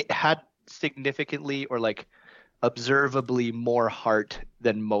 It had significantly or like observably more heart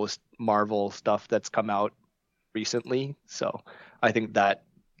than most Marvel stuff that's come out recently. So I think that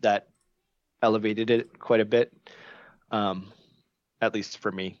elevated it quite a bit, um, at least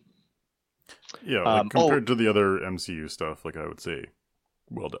for me. Yeah, like compared to the other MCU stuff, like I would say,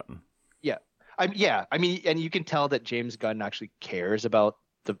 well done. Yeah, yeah. I mean, and you can tell that James Gunn actually cares about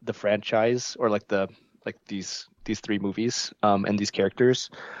the franchise or like these three movies and these characters.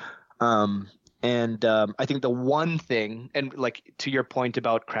 I think the one thing, and like to your point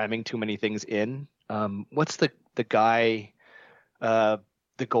about cramming too many things in, what's the guy, uh,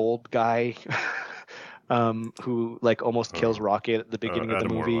 the gold guy, who like almost kills Oh, Rocket at the beginning of the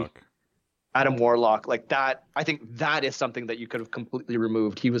Adam movie? Warlock. Adam Warlock, like that. I think that is something that you could have completely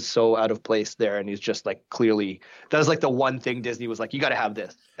removed. He was so out of place there, and he's just like clearly that was like the one thing Disney was like, you got to have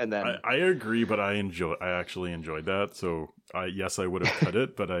this, and then I agree, but I actually enjoyed that. So yes, I would have cut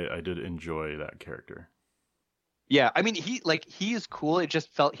it, but I did enjoy that character. yeah, I mean he is cool. He just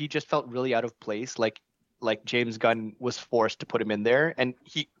felt really out of place. Like James Gunn was forced to put him in there, and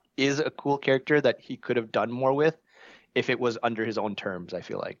he is a cool character that he could have done more with if it was under his own terms. I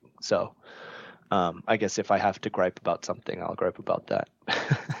feel like so. I guess if I have to gripe about something, I'll gripe about that.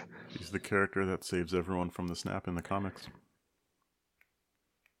 He's the character that saves everyone from the snap in the comics.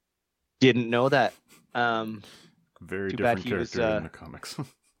 Didn't know that. Very Too bad different he was. character in the comics.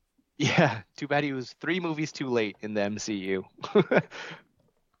 Yeah, too bad he was 3 movies too late in the MCU.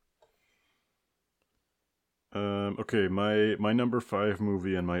 Okay, my number 5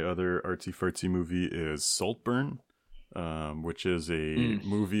 movie and my other artsy fartsy movie is Saltburn, which is a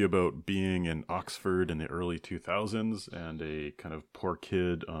movie about being in Oxford in the early 2000s, and a kind of poor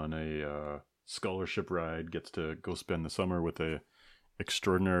kid on a scholarship ride gets to go spend the summer with a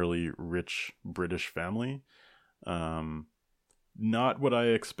extraordinarily rich British family. Not what I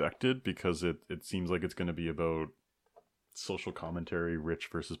expected, because it seems like it's going to be about social commentary, rich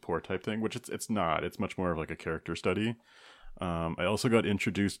versus poor type thing, which it's not. It's much more of like a character study. I also got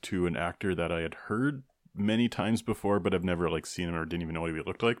introduced to an actor that I had heard many times before, but I've never like seen him or didn't even know what he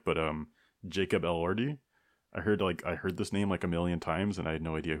looked like. But Jacob Elordi, I heard this name like a million times, and I had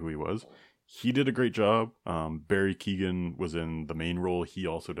no idea who he was. He did a great job. Barry Keoghan was in the main role. He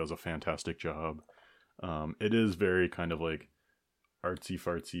also does a fantastic job. It is very kind of like artsy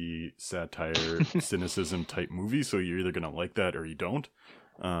fartsy satire cynicism type movie, so you're either gonna like that or you don't.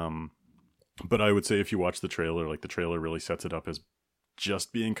 But I would say if you watch the trailer, like the trailer really sets it up as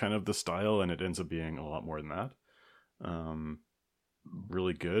just being kind of the style, and it ends up being a lot more than that.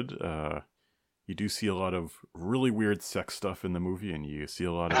 Really good. You do see a lot of really weird sex stuff in the movie, and you see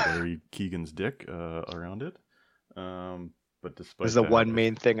a lot of Barry Keoghan's dick around it. But despite was the that, one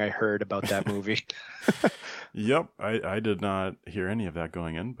main thing I heard about that movie. Yep, I did not hear any of that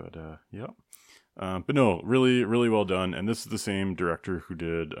going in, but yep. But no, really, really well done. And this is the same director who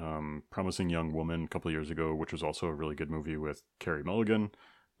did Promising Young Woman a couple of years ago, which was also a really good movie with Carey Mulligan,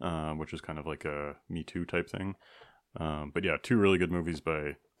 which is kind of like a Me Too type thing. But yeah, 2 really good movies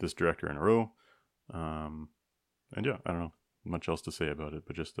by this director in a row. And yeah, I don't know much else to say about it,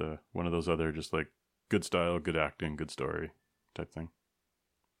 but just one of those other just like good style, good acting, good story type thing.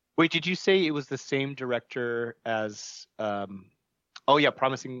 Wait, did you say it was the same director as oh yeah,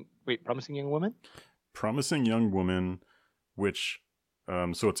 Promising Young Woman? Promising Young Woman, which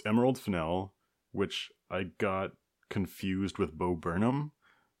so it's Emerald Fennell, which I got confused with Bo Burnham,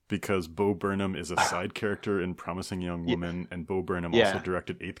 because Bo Burnham is a side character in Promising Young Woman, and Bo Burnham also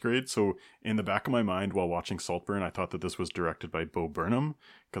directed 8th Grade. So in the back of my mind while watching Saltburn, I thought that this was directed by Bo Burnham,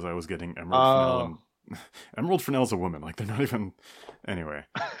 because I was getting Emerald Fennell and Emerald Fennell's a woman. Like, they're not even... Anyway.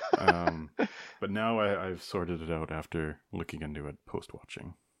 But now I've sorted it out after looking into it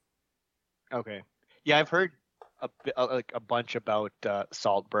post-watching. Okay. Yeah, I've heard a bunch about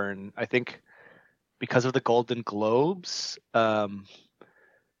Saltburn. I think because of the Golden Globes.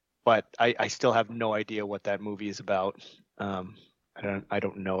 But I still have no idea what that movie is about. I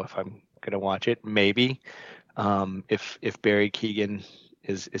don't know if I'm gonna watch it. Maybe. If Barry Keoghan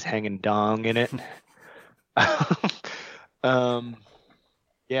is hanging dong in it.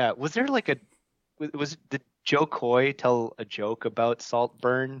 Yeah, was there like did Joe Coy tell a joke about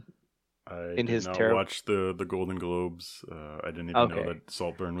Saltburn I in did his not terrible. watch the Golden Globes. I didn't even know Okay, that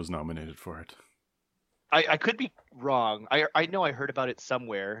Saltburn was nominated for it. I could be wrong. I know I heard about it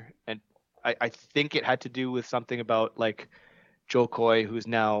somewhere, and I think it had to do with something about like Joe Coy, who's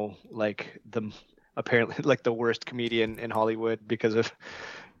now like the apparently like the worst comedian in Hollywood because of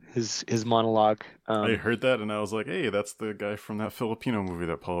his monologue. I heard that and I was like, hey, that's the guy from that Filipino movie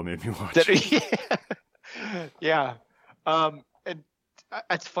that Paula made me That watch. yeah. And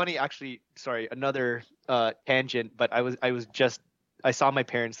it's funny actually. Sorry, another tangent. But I was just I saw my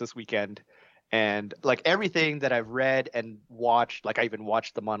parents this weekend, and like everything that I've read and watched, like I even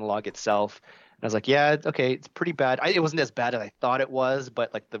watched the monologue itself. And I was like, yeah, okay, it's pretty bad. It wasn't as bad as I thought it was,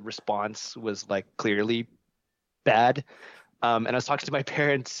 but like the response was like clearly bad. And I was talking to my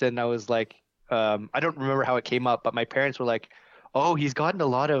parents, and I was like, I don't remember how it came up, but my parents were like, "Oh, he's gotten a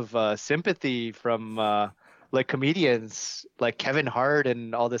lot of sympathy from like comedians like Kevin Hart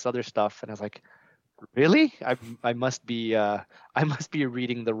and all this other stuff." And I was like, "Really? I must be I must be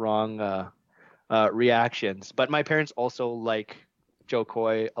reading the wrong reactions." But my parents also like Joe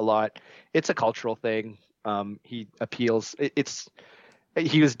Coy a lot. It's a cultural thing. He appeals. It's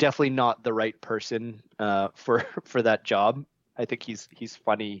he was definitely not the right person for that job. I think he's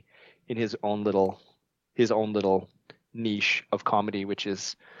funny in his own little niche of comedy, which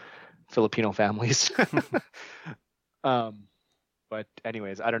is Filipino families. um, but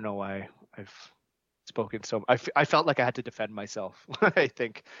anyways, I don't know why I've spoken so. I felt like I had to defend myself. I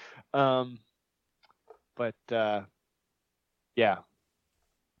think, um, but yeah.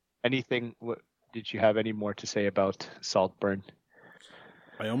 Anything? Did you have any more to say about Saltburn?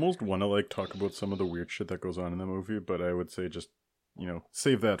 I almost want to like talk about some of the weird shit that goes on in the movie, but I would say just,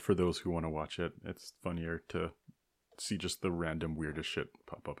 save that for those who want to watch it. It's funnier to see just the random weirdest shit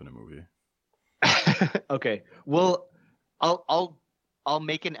pop up in a movie. Okay. Well, I'll I'll I'll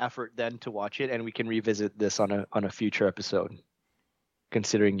make an effort then to watch it, and we can revisit this on a future episode.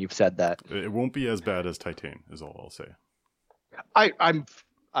 Considering you've said that, It won't be as bad as Titan, is all I'll say.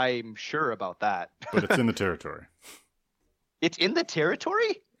 I'm sure about that. But it's in the territory. It's in the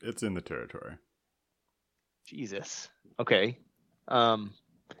territory. It's in the territory. Jesus. Okay. Um,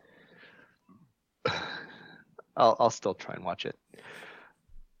 I'll still try and watch it.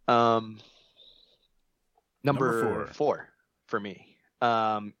 Um, Number number 4. 4 for me.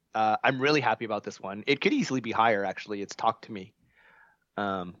 I'm really happy about this one. It could easily be higher, actually. It's Talk to Me,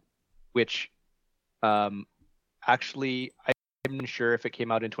 um, which um, actually I'm not sure if it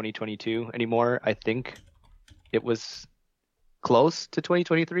came out in 2022 anymore. I think it was close to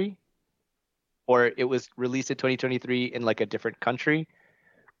 2023, or it was released in 2023 in like a different country.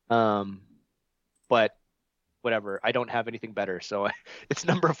 Um, but whatever. I don't have anything better, so it's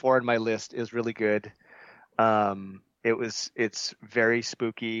number 4 on my list. Is really good. It's very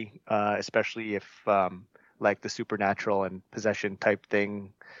spooky, especially if like the supernatural and possession type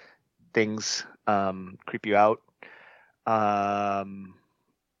things creep you out. Um,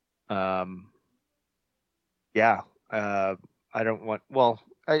 um, yeah. Uh, I don't want. Well,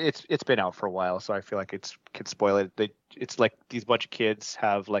 it's been out for a while, so I feel like it's could spoil it. It's like these bunch of kids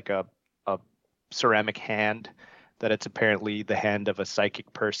have like a ceramic hand that it's apparently the hand of a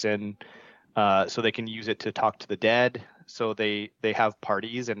psychic person, so they can use it to talk to the dead. So they have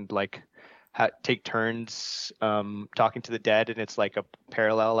parties and like take turns talking to the dead, and it's like a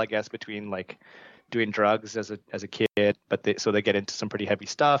parallel, I guess, between like doing drugs as a kid, but they get into some pretty heavy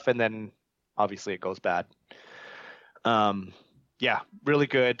stuff, and then obviously it goes bad. Um, yeah, really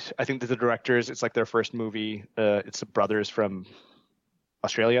good. I think that the directors, it's like their first movie. It's the brothers from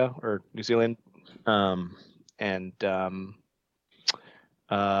Australia or New Zealand, and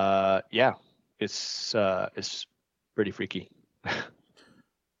yeah, it's pretty freaky.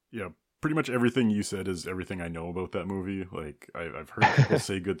 Yeah, pretty much everything you said is everything I know about that movie. Like, I've heard people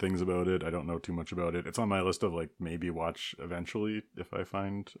say good things about it. I don't know too much about it. It's on my list of like maybe watch eventually if I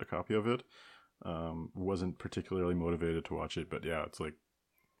find a copy of it. Wasn't particularly motivated to watch it, but yeah, it's like,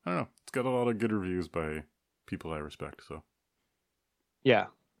 I don't know. It's got a lot of good reviews by people I respect. So Yeah,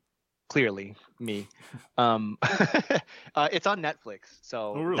 clearly me. It's on Netflix, oh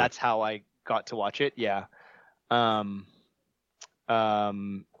so really? that's how I got to watch it. Yeah. Um,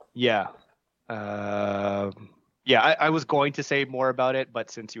 yeah. Yeah, I was going to say more about it,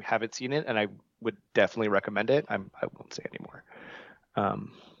 but since you haven't seen it, and I would definitely recommend it, I won't say anymore.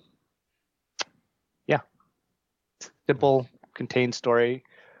 Um, yeah, Nice. simple, contained story.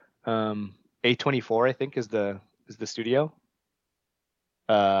 A24, I think, is the studio.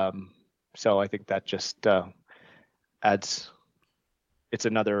 Um, so I think that just adds. It's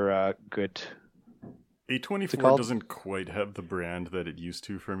another good A24 doesn't quite have the brand that it used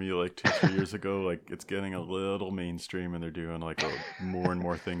to for me like 2-3 years ago. Like it's getting a little mainstream and they're doing like more and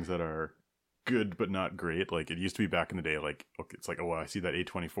more things that are good but not great. Like it used to be back in the day, like okay, it's like, oh, I see that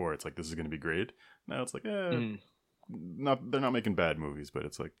A24, it's like this is going to be great. Now it's like not, they're not making bad movies, but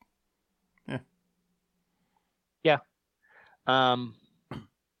it's like yeah.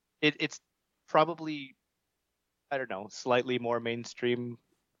 It's probably, I don't know, slightly more mainstream.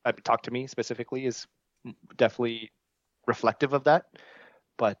 Talk to Me specifically is definitely reflective of that,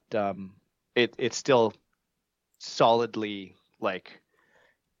 but it's still solidly like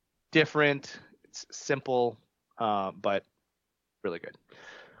different. It's simple, but really good.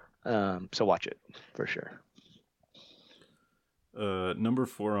 So watch it for sure. Number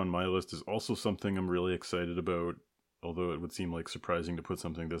 4 on my list is also something I'm really excited about, although it would seem like surprising to put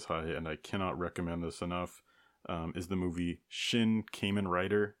something this high, and I cannot recommend this enough, is the movie Shin Kamen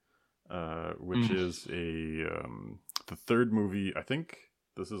Rider, which is the third movie. I think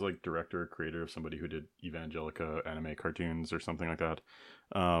this is like director or creator of somebody who did Evangelica anime cartoons or something like that.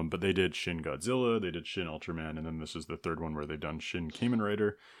 But they did Shin Godzilla, they did Shin Ultraman, and then this is the third one where they've done Shin Kamen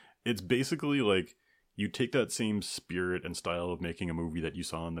Rider. It's basically like you take that same spirit and style of making a movie that you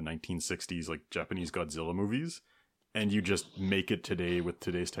saw in the 1960s, like Japanese Godzilla movies, and you just make it today with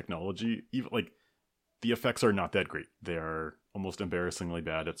today's technology. Even like the effects are not that great; they are almost embarrassingly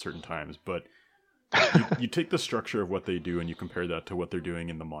bad at certain times. But you take the structure of what they do and you compare that to what they're doing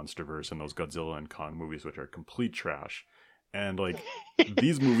in the MonsterVerse and those Godzilla and Kong movies, which are complete trash. And like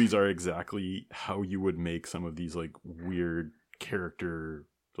these movies are exactly how you would make some of these like weird character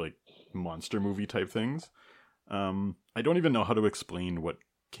like monster movie type things. I don't even know how to explain what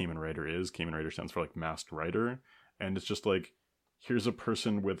Kamen Rider is. Kamen Rider stands for like masked rider, and it's just like here's a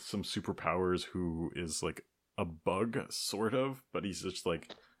person with some superpowers who is like a bug sort of, but he's just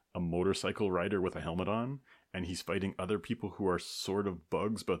like a motorcycle rider with a helmet on, and he's fighting other people who are sort of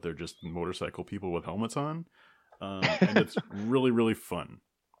bugs, but they're just motorcycle people with helmets on. And it's really, really fun.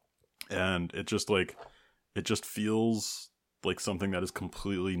 And it just feels like something that is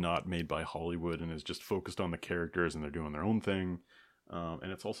completely not made by Hollywood and is just focused on the characters and they're doing their own thing.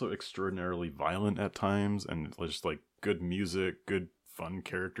 And it's also extraordinarily violent at times, and it's just like good music, good fun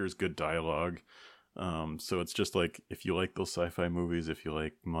characters, good dialogue. So it's just like, if you like those sci-fi movies, if you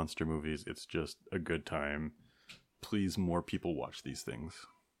like monster movies, it's just a good time. Please, more people watch these things.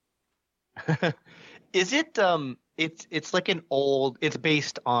 Is it it's like it's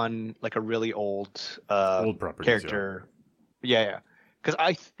based on like a really old properties, character. Yeah. Because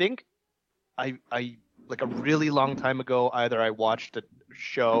I think I like a really long time ago, either I watched a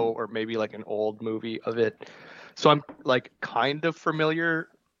show or maybe like an old movie of it. So I'm like kind of familiar.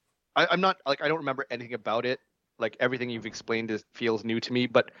 I'm not like, I don't remember anything about it. Like everything you've explained feels new to me,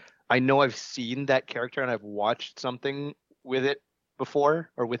 but I know I've seen that character and I've watched something with it before,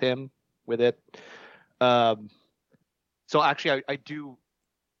 or with him with it. So actually I do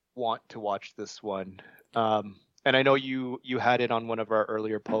want to watch this one. And I know you had it on one of our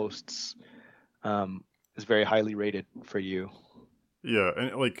earlier posts. It's very highly rated for you. Yeah,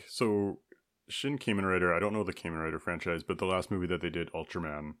 and like, so Shin Kamen Rider, I don't know the Kamen Rider franchise, but the last movie that they did,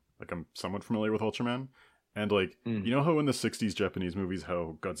 Ultraman, like I'm somewhat familiar with Ultraman. And like, you know how in the 60s Japanese movies,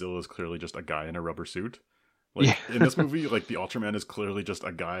 how Godzilla is clearly just a guy in a rubber suit? Like in this movie, like the Ultraman is clearly just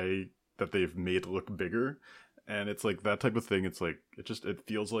a guy that they've made look bigger. And it's like that type of thing. It's like, it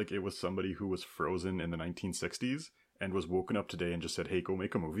feels like it was somebody who was frozen in the 1960s and was woken up today and just said, hey, go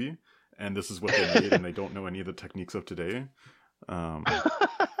make a movie. And this is what they made, and they don't know any of the techniques of today.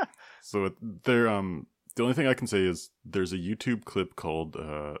 So they're, the only thing I can say is there's a YouTube clip called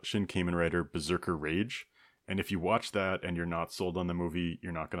Shin Kamen Rider Berserker Rage. And if you watch that and you're not sold on the movie,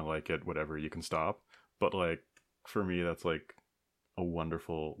 you're not going to like it, whatever, you can stop. But like, for me, that's like a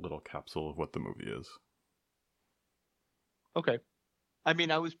wonderful little capsule of what the movie is. Okay. I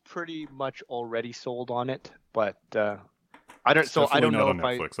mean, I was pretty much already sold on it, but I don't. So I don't know if on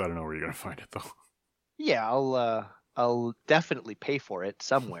Netflix. I don't know where you're gonna find it though. Yeah, I'll definitely pay for it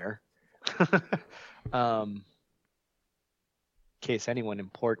somewhere. In case anyone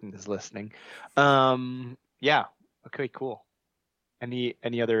important is listening. Yeah. Okay. Cool. Any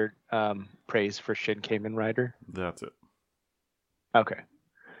other praise for Shin Kamen Rider? That's it. Okay.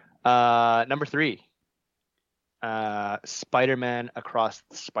 Number 3. Spider-Man Across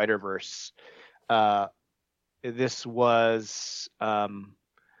the Spider-Verse. This was on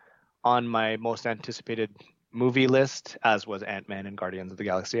my most anticipated movie list, as was Ant-Man and Guardians of the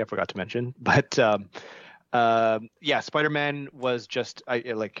Galaxy. I forgot to mention, but yeah, Spider-Man was just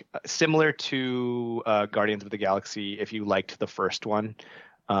similar to Guardians of the Galaxy. If you liked the first one,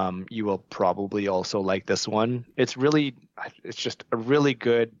 you will probably also like this one. It's just a really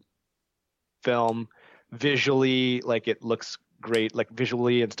good film. Visually, like it looks great, like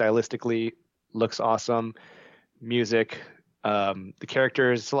visually and stylistically looks awesome. Music, the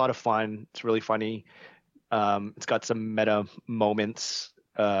characters, it's a lot of fun. It's really funny. It's got some meta moments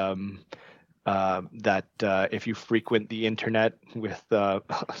that if you frequent the internet with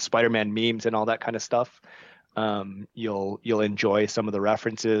Spider-Man memes and all that kind of stuff, you'll enjoy some of the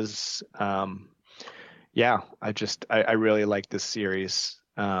references. Yeah, I really like this series,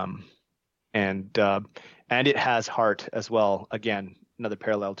 and it has heart as well. Again, another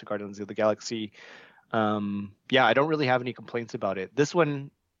parallel to Guardians of the Galaxy. Yeah, I don't really have any complaints about it. This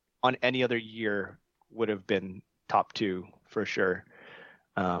one, on any other year, would have been top two for sure.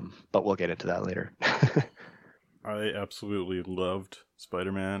 But we'll get into that later. I absolutely loved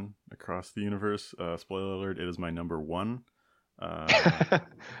Spider-Man Across the Universe. Spoiler alert, it is my number one. I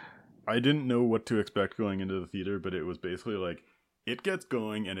didn't know what to expect going into the theater, but it was basically like, it gets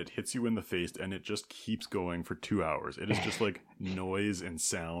going and it hits you in the face and it just keeps going for 2 hours. It is just like noise and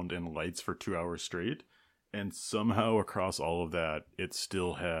sound and lights for 2 hours straight. And somehow across all of that, it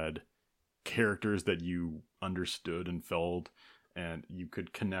still had characters that you understood and felt, and you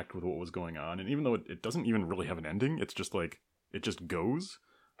could connect with what was going on. And even though it doesn't even really have an ending, it's just like, it just goes.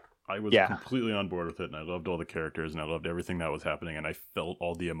 I was completely on board with it, and I loved all the characters, and I loved everything that was happening, and I felt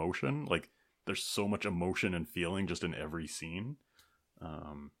all the emotion. Like, there's so much emotion and feeling just in every scene.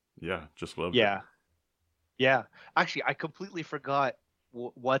 Yeah, just loved it. Yeah. Actually, I completely forgot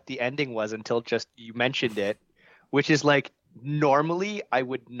what the ending was until just you mentioned it, which is like, normally I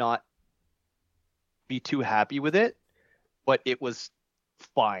would not be too happy with it, but it was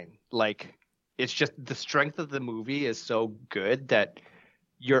fine. Like, it's just the strength of the movie is so good that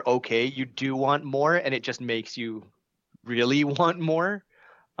you're okay. You do want more, and it just makes you really want more.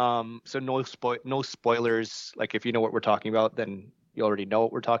 So no spoilers. Like, if you know what we're talking about, then you already know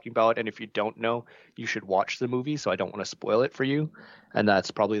what we're talking about. And if you don't know, you should watch the movie. So I don't want to spoil it for you. And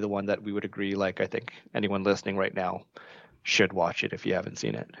that's probably the one that we would agree. Like, I think anyone listening right now should watch it if you haven't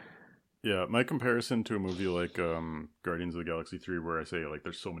seen it. Yeah, my comparison to a movie like Guardians of the Galaxy 3, where I say, like,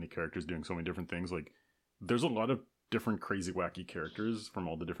 there's so many characters doing so many different things, like, there's a lot of different crazy wacky characters from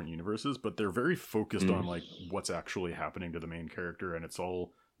all the different universes, but they're very focused on, like, what's actually happening to the main character, and it's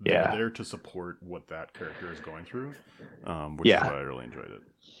all there to support what that character is going through, which is why I really enjoyed it.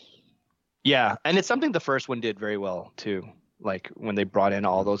 Yeah, and it's something the first one did very well, too. Like, when they brought in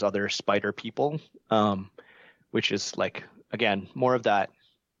all those other spider people, which is, like, again, more of that.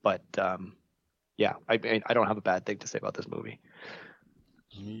 But yeah, I don't have a bad thing to say about this movie.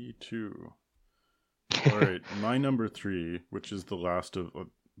 Me too. All right, my number 3, which is the last of...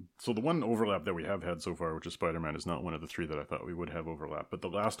 so the one overlap that we have had so far, which is Spider-Man, is not one of the 3 that I thought we would have overlap. But the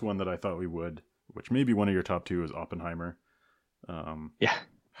last one that I thought we would, which may be one of your top 2, is Oppenheimer. Yeah.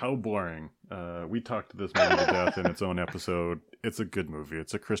 How boring. We talked this movie to death in its own episode. It's a good movie.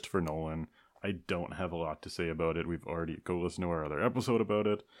 It's a Christopher Nolan. I don't have a lot to say about it. We've already go listen to our other episode about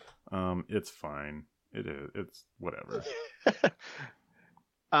it. It's fine. It is. It's whatever.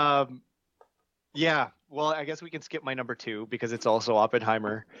 Yeah. Well, I guess we can skip my number 2 because it's also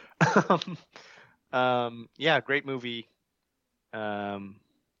Oppenheimer. Yeah, great movie.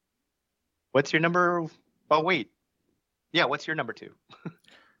 What's your number? Oh, wait. Yeah, what's your number 2?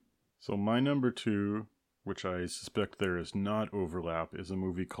 So my number 2, which I suspect there is not overlap, is a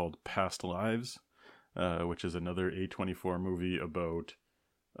movie called Past Lives, which is another A24 movie about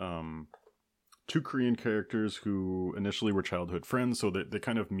 2 Korean characters who initially were childhood friends, so they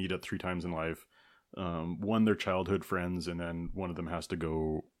kind of meet at 3 times in life. One, they're childhood friends, and then one of them has to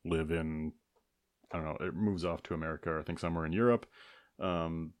go live in, I don't know, it moves off to America, or I think somewhere in Europe.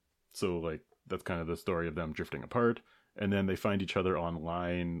 So, like, that's kind of the story of them drifting apart. And then they find each other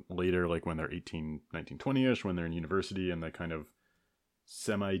online later, like when they're 18, 19, 20-ish, when they're in university, and they kind of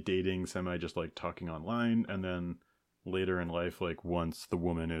semi-dating, semi-just like talking online. And then later in life, like once the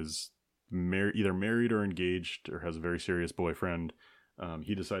woman is either married or engaged or has a very serious boyfriend,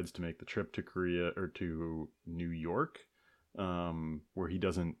 he decides to make the trip to Korea or to New York, where he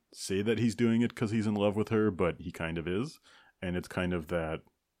doesn't say that he's doing it because he's in love with her, but he kind of is. And it's kind of that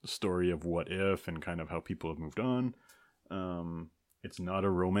story of what if and kind of how people have moved on. It's not a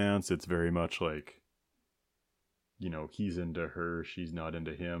romance. It's very much like, you know, he's into her, she's not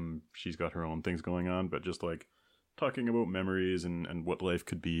into him, she's got her own things going on, but just like talking about memories and what life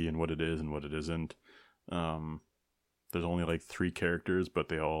could be and what it is and what it isn't. There's only like 3 characters, but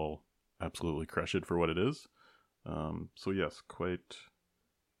they all absolutely crush it for what it is. So yes, quite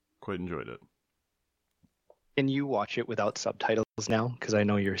enjoyed it. Can you watch it without subtitles now? Because I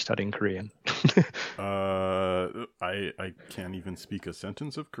know you're studying Korean. I can't even speak a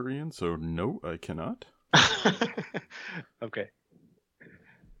sentence of Korean, so no, I cannot. Okay.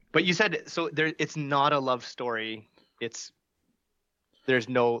 But you said so there it's not a love story. There's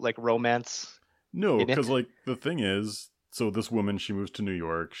no like romance No, in because it. like the thing is, so this woman, she moves to New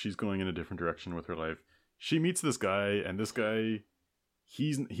York. She's going in a different direction with her life. She meets this guy, and this guy,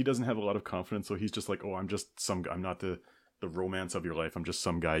 he doesn't have a lot of confidence, so he's just like, oh, I'm not the romance of your life. I'm just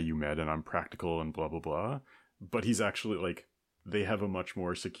some guy you met, and I'm practical and blah blah blah. But he's actually like, they have a much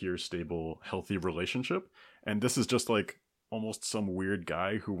more secure, stable, healthy relationship, and this is just like almost some weird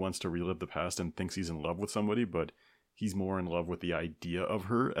guy who wants to relive the past and thinks he's in love with somebody, but he's more in love with the idea of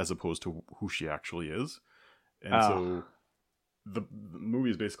her as opposed to who she actually is. And Oh. so the movie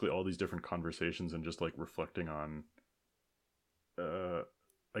is basically all these different conversations and just like reflecting on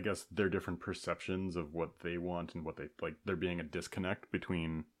I guess their different perceptions of what they want and what they like, there being a disconnect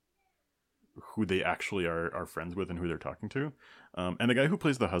between who they actually are friends with and who they're talking to. And the guy who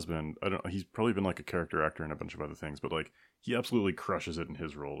plays the husband, I don't know, he's probably been like a character actor in a bunch of other things, but like he absolutely crushes it in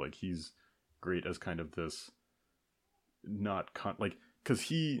his role. Like he's great as kind of this not like because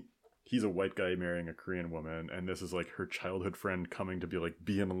he's a white guy marrying a Korean woman, and this is like her childhood friend coming to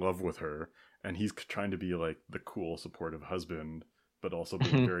be in love with her, and he's trying to be like the cool, supportive husband, but also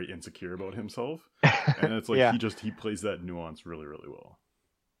being very insecure about himself. And it's like Yeah. he plays that nuance really, really well.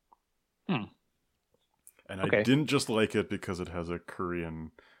 Hmm. And Okay. I didn't just like it because it has a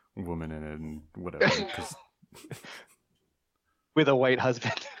Korean woman in it and whatever. With a white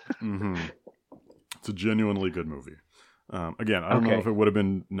husband. It's a genuinely good movie. Again, I don't know if it would have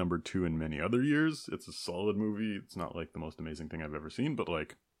been number 2 in many other years. It's a solid movie. It's not like the most amazing thing I've ever seen, but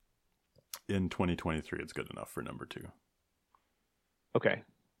like in 2023, it's good enough for number 2. Okay.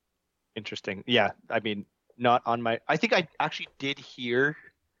 Interesting. Yeah. I mean, not on my. I think I actually did hear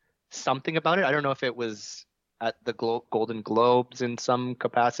something about it. I don't know if it was at the Golden Globes in some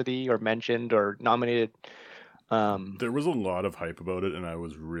capacity or mentioned or nominated. There was a lot of hype about it, and I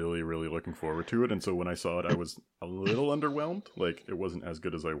was really, really looking forward to it. And so when I saw it, I was a little underwhelmed. Like, it wasn't as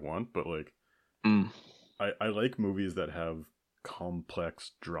good as I want, but like, I like movies that have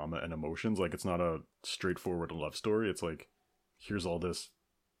complex drama and emotions. Like, it's not a straightforward love story. It's like, here's all this,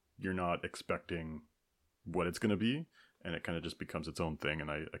 you're not expecting what it's going to be, and it kind of just becomes its own thing, and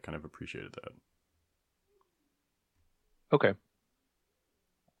I kind of appreciated that. Okay.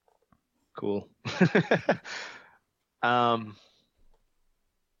 Cool. I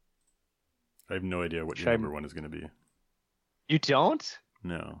have no idea what your number 1 is going to be. You don't?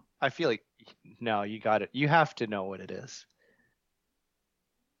 No. I feel like no, you got it. You have to know what it is.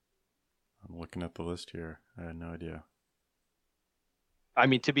 I'm looking at the list here. I had no idea. I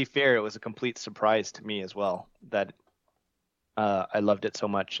mean, to be fair, it was a complete surprise to me as well that I loved it so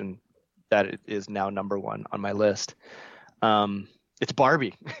much and that it is now number 1 on my list. It's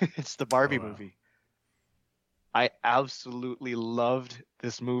Barbie. It's the Barbie movie. I absolutely loved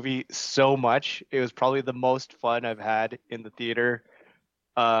this movie so much. It was probably the most fun I've had in the theater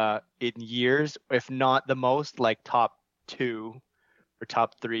in years, if not the most, like top 2 or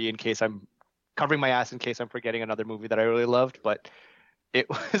top 3 in case I'm covering my ass in case I'm forgetting another movie that I really loved. But it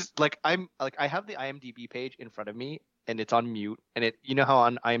was like I have the IMDb page in front of me and it's on mute, and it, you know how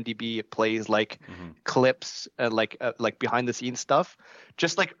on IMDb it plays like clips like behind the scenes stuff,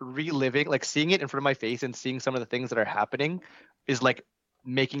 just like reliving, like seeing it in front of my face and seeing some of the things that are happening is like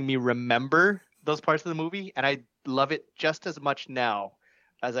making me remember those parts of the movie, and I love it just as much now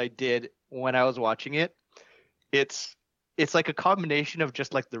as I did when I was watching it. It's like a combination of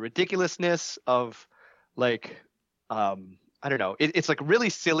just like the ridiculousness of like I don't know, it's like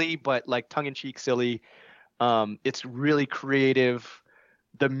really silly but like tongue-in-cheek silly. It's really creative.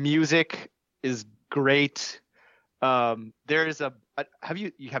 The music is great. There's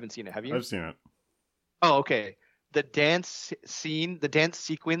you haven't seen it, have you? I've seen it. Oh, okay. The dance scene, the dance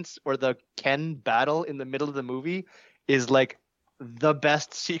sequence, or the Ken battle in the middle of the movie is like the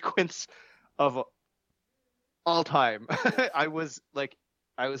best sequence of all time. I was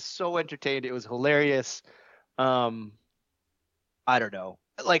so entertained. It was hilarious. I don't know.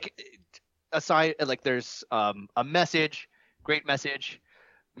 Like, aside, like, there's a message, great message.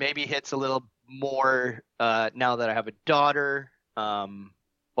 Maybe hits a little more now that I have a daughter.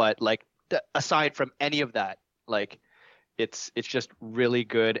 But like, aside from any of that, like, it's just really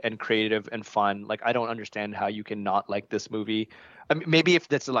good and creative and fun. Like, I don't understand how you can not like this movie. I mean, maybe if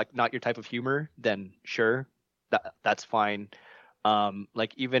that's like not your type of humor, then sure, that's fine.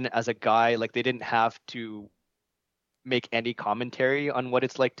 Like, even as a guy, like, they didn't have to make any commentary on what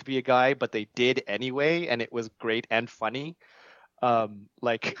it's like to be a guy, but they did anyway, and it was great and funny.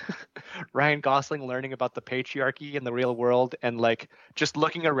 like Ryan Gosling learning about the patriarchy in the real world, and like just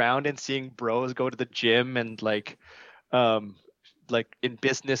looking around and seeing bros go to the gym and um like in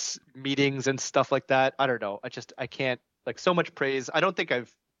business meetings and stuff like that. I don't know. I can't, like, so much praise. I don't think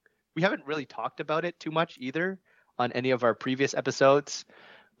we haven't really talked about it too much either on any of our previous episodes.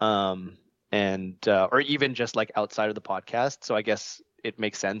 And or even just like outside of the podcast. So I guess it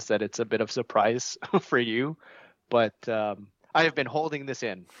makes sense that it's a bit of surprise for you. But I have been holding this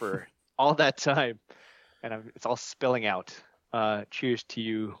in for all that time, and it's all spilling out. Cheers to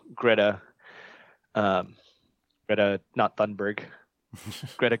you, Greta. Greta, not Thunberg.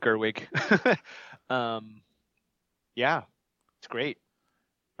 Greta Gerwig. Yeah, it's great.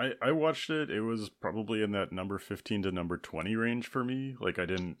 I watched it. It was probably in that number 15 to number 20 range for me. Like, I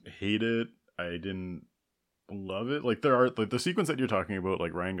didn't hate it. I didn't love it. Like, there are like the sequence that you're talking about,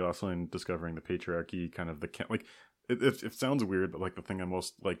 like Ryan Gosling discovering the patriarchy, kind of the Ken, like it sounds weird, but like the thing I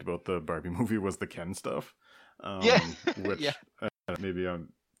most liked about the Barbie movie was the Ken stuff. Yeah. Which Yeah. Maybe I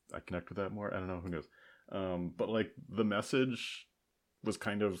connect with that more. I don't know. Who knows? But like the message was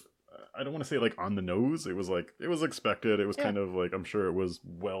kind of, I don't want to say like on the nose. It was like, it was expected. It was Yeah. kind of like, I'm sure it was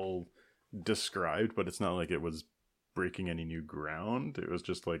well described, but it's not like it was breaking any new ground. It was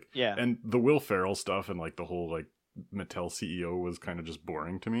just like, Yeah. and the Will Ferrell stuff and like the whole like Mattel CEO was kind of just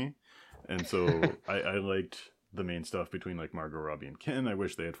boring to me. And so I liked the main stuff between like Margot Robbie and Ken. I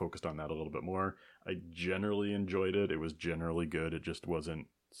wish they had focused on that a little bit more. I generally enjoyed it. It was generally good. It just wasn't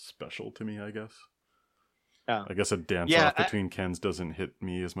special to me, I guess. Yeah. I guess a dance Yeah, off between Kens doesn't hit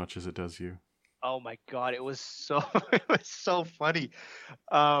me as much as it does you. Oh my God, it was so it was so funny.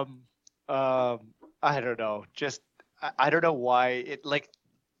 Um, I don't know, just I don't know why it like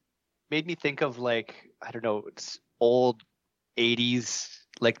made me think of, like, I don't know, it's old 80s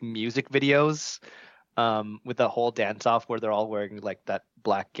like music videos with the whole dance off where they're all wearing like that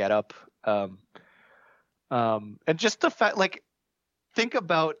black getup. And just the fact, like, think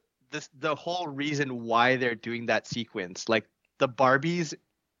about this, the whole reason why they're doing that sequence. Like, the Barbies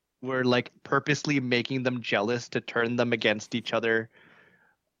were like purposely making them jealous to turn them against each other,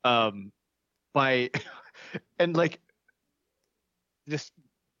 by and like just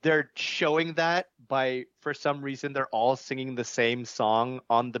they're showing that by, for some reason, they're all singing the same song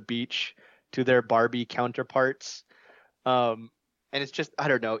on the beach to their Barbie counterparts. And it's just, I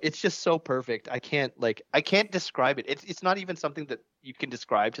don't know, it's just so perfect. I can't describe it. It's not even something that you can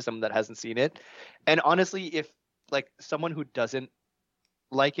describe to someone that hasn't seen it. And honestly, if like someone who doesn't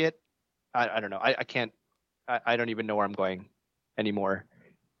like it, I don't know. I can't. I don't even know where I'm going anymore.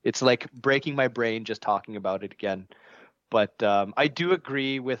 It's like breaking my brain just talking about it again. But I do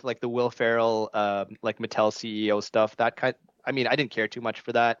agree with like the Will Ferrell, like Mattel CEO stuff. That kind. I mean, I didn't care too much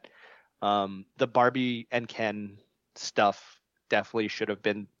for that. The Barbie and Ken stuff definitely should have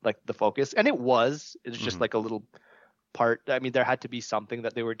been like the focus, and it was. It's just like a little part. I mean, there had to be something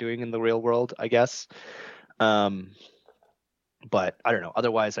that they were doing in the real world, I guess. But I don't know.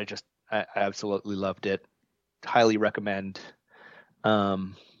 Otherwise, I absolutely loved it. Highly recommend.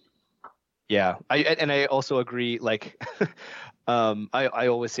 Yeah, I also agree. Like, I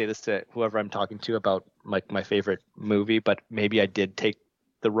always say this to whoever I'm talking to about like my favorite movie, but maybe I did take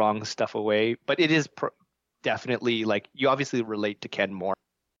the wrong stuff away. But it is definitely like you obviously relate to Ken more.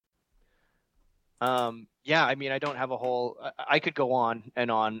 Yeah, I mean, I don't have a whole. I could go on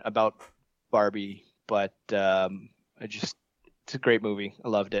and on about Barbie, but it's a great movie. I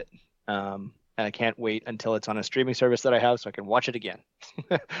loved it. And I can't wait until it's on a streaming service that I have so I can watch it again.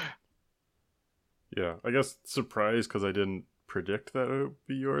 Yeah, I guess surprised because I didn't predict that it would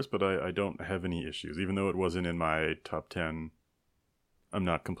be yours, but I don't have any issues. Even though it wasn't in my top 10, I'm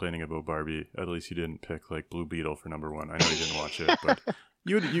not complaining about Barbie. At least you didn't pick like Blue Beetle for number one. I know you didn't watch it, but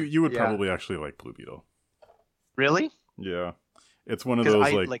you would Yeah. probably actually like Blue Beetle. Really? Yeah. It's one of 'Cause those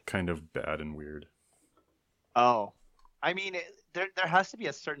I, like kind of bad and weird. Oh, I mean, there has to be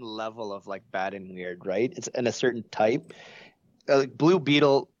a certain level of like bad and weird, right? It's in a certain type. Like Blue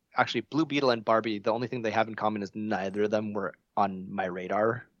Beetle, actually, Blue Beetle and Barbie, the only thing they have in common is neither of them were on my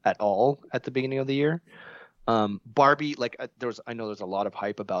radar at all at the beginning of the year. Barbie, like I know there's a lot of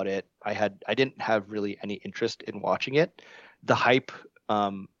hype about it. I didn't have really any interest in watching it. The hype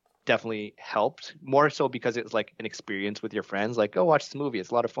definitely helped, more so because it was like an experience with your friends. Like, go watch this movie; it's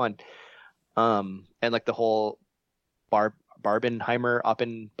a lot of fun. And like the whole Barbenheimer,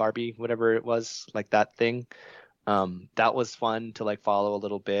 Oppen Barbie, whatever it was, like that thing. That was fun to like follow a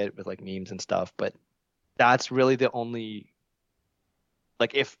little bit with like memes and stuff. But that's really the only,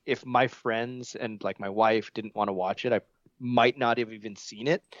 like, if my friends and like my wife didn't want to watch it, I might not have even seen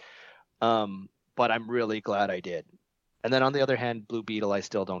it. But I'm really glad I did. And then on the other hand, Blue Beetle, I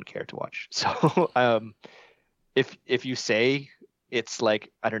still don't care to watch. So if you say it's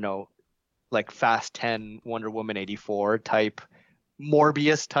like, I don't know, like Fast 10, Wonder Woman 84 type,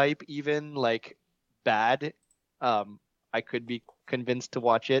 Morbius type, even like bad, I could be convinced to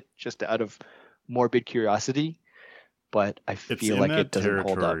watch it just out of morbid curiosity. But I It's feel in like that it doesn't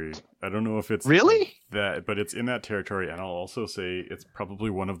hold up. territory. I don't know if it's Really? that, but it's in that territory. And I'll also say it's probably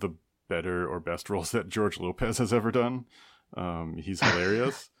one of the better or best roles that George Lopez has ever done. He's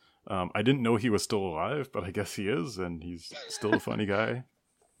hilarious. I didn't know he was still alive, but I guess he is, and he's still a funny guy.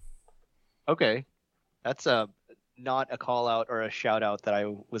 Okay, that's not a call out or a shout out that I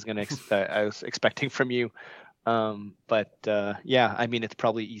was I was expecting from you. But yeah, I mean, it's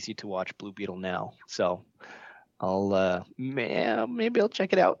probably easy to watch Blue Beetle now, so I'll maybe I'll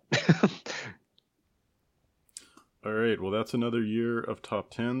check it out. All right, well, that's another year of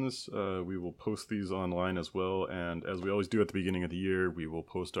top tens. We will post these online as well, and as we always do at the beginning of the year, we will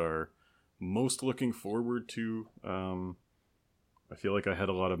post our most looking forward to. I feel like I had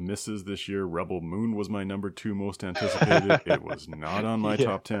a lot of misses this year. Rebel Moon was my number 2 most anticipated. It was not on my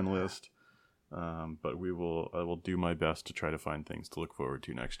top 10 list, but I will do my best to try to find things to look forward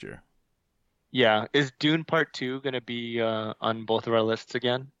to next year. Yeah, is Dune Part 2 going to be on both of our lists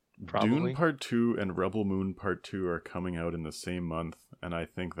again? Probably. Dune Part 2 and Rebel Moon Part 2 are coming out in the same month, and I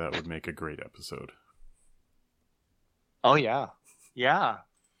think that would make a great episode. Oh, yeah. Yeah.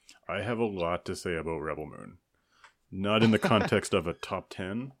 I have a lot to say about Rebel Moon. Not in the context of a top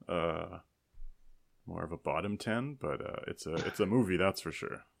 10, more of a bottom 10, but it's a movie, that's for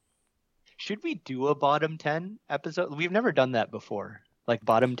sure. Should we do a bottom 10 episode? We've never done that before. Like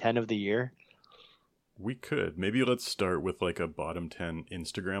bottom 10 of the year. We could. Maybe let's start with like a bottom 10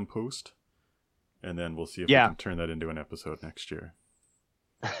 Instagram post, and then we'll see if we can turn that into an episode next year.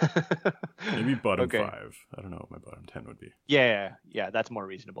 Maybe bottom 5. I don't know what my bottom 10 would be. Yeah, that's more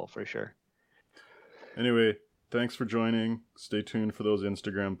reasonable for sure. Anyway, thanks for joining. Stay tuned for those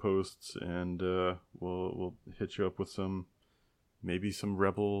Instagram posts, and we'll hit you up with maybe some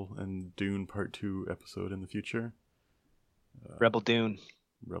Rebel and Dune Part 2 episode in the future. Rebel Dune.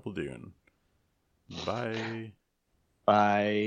 Rebel Dune. Bye. Bye.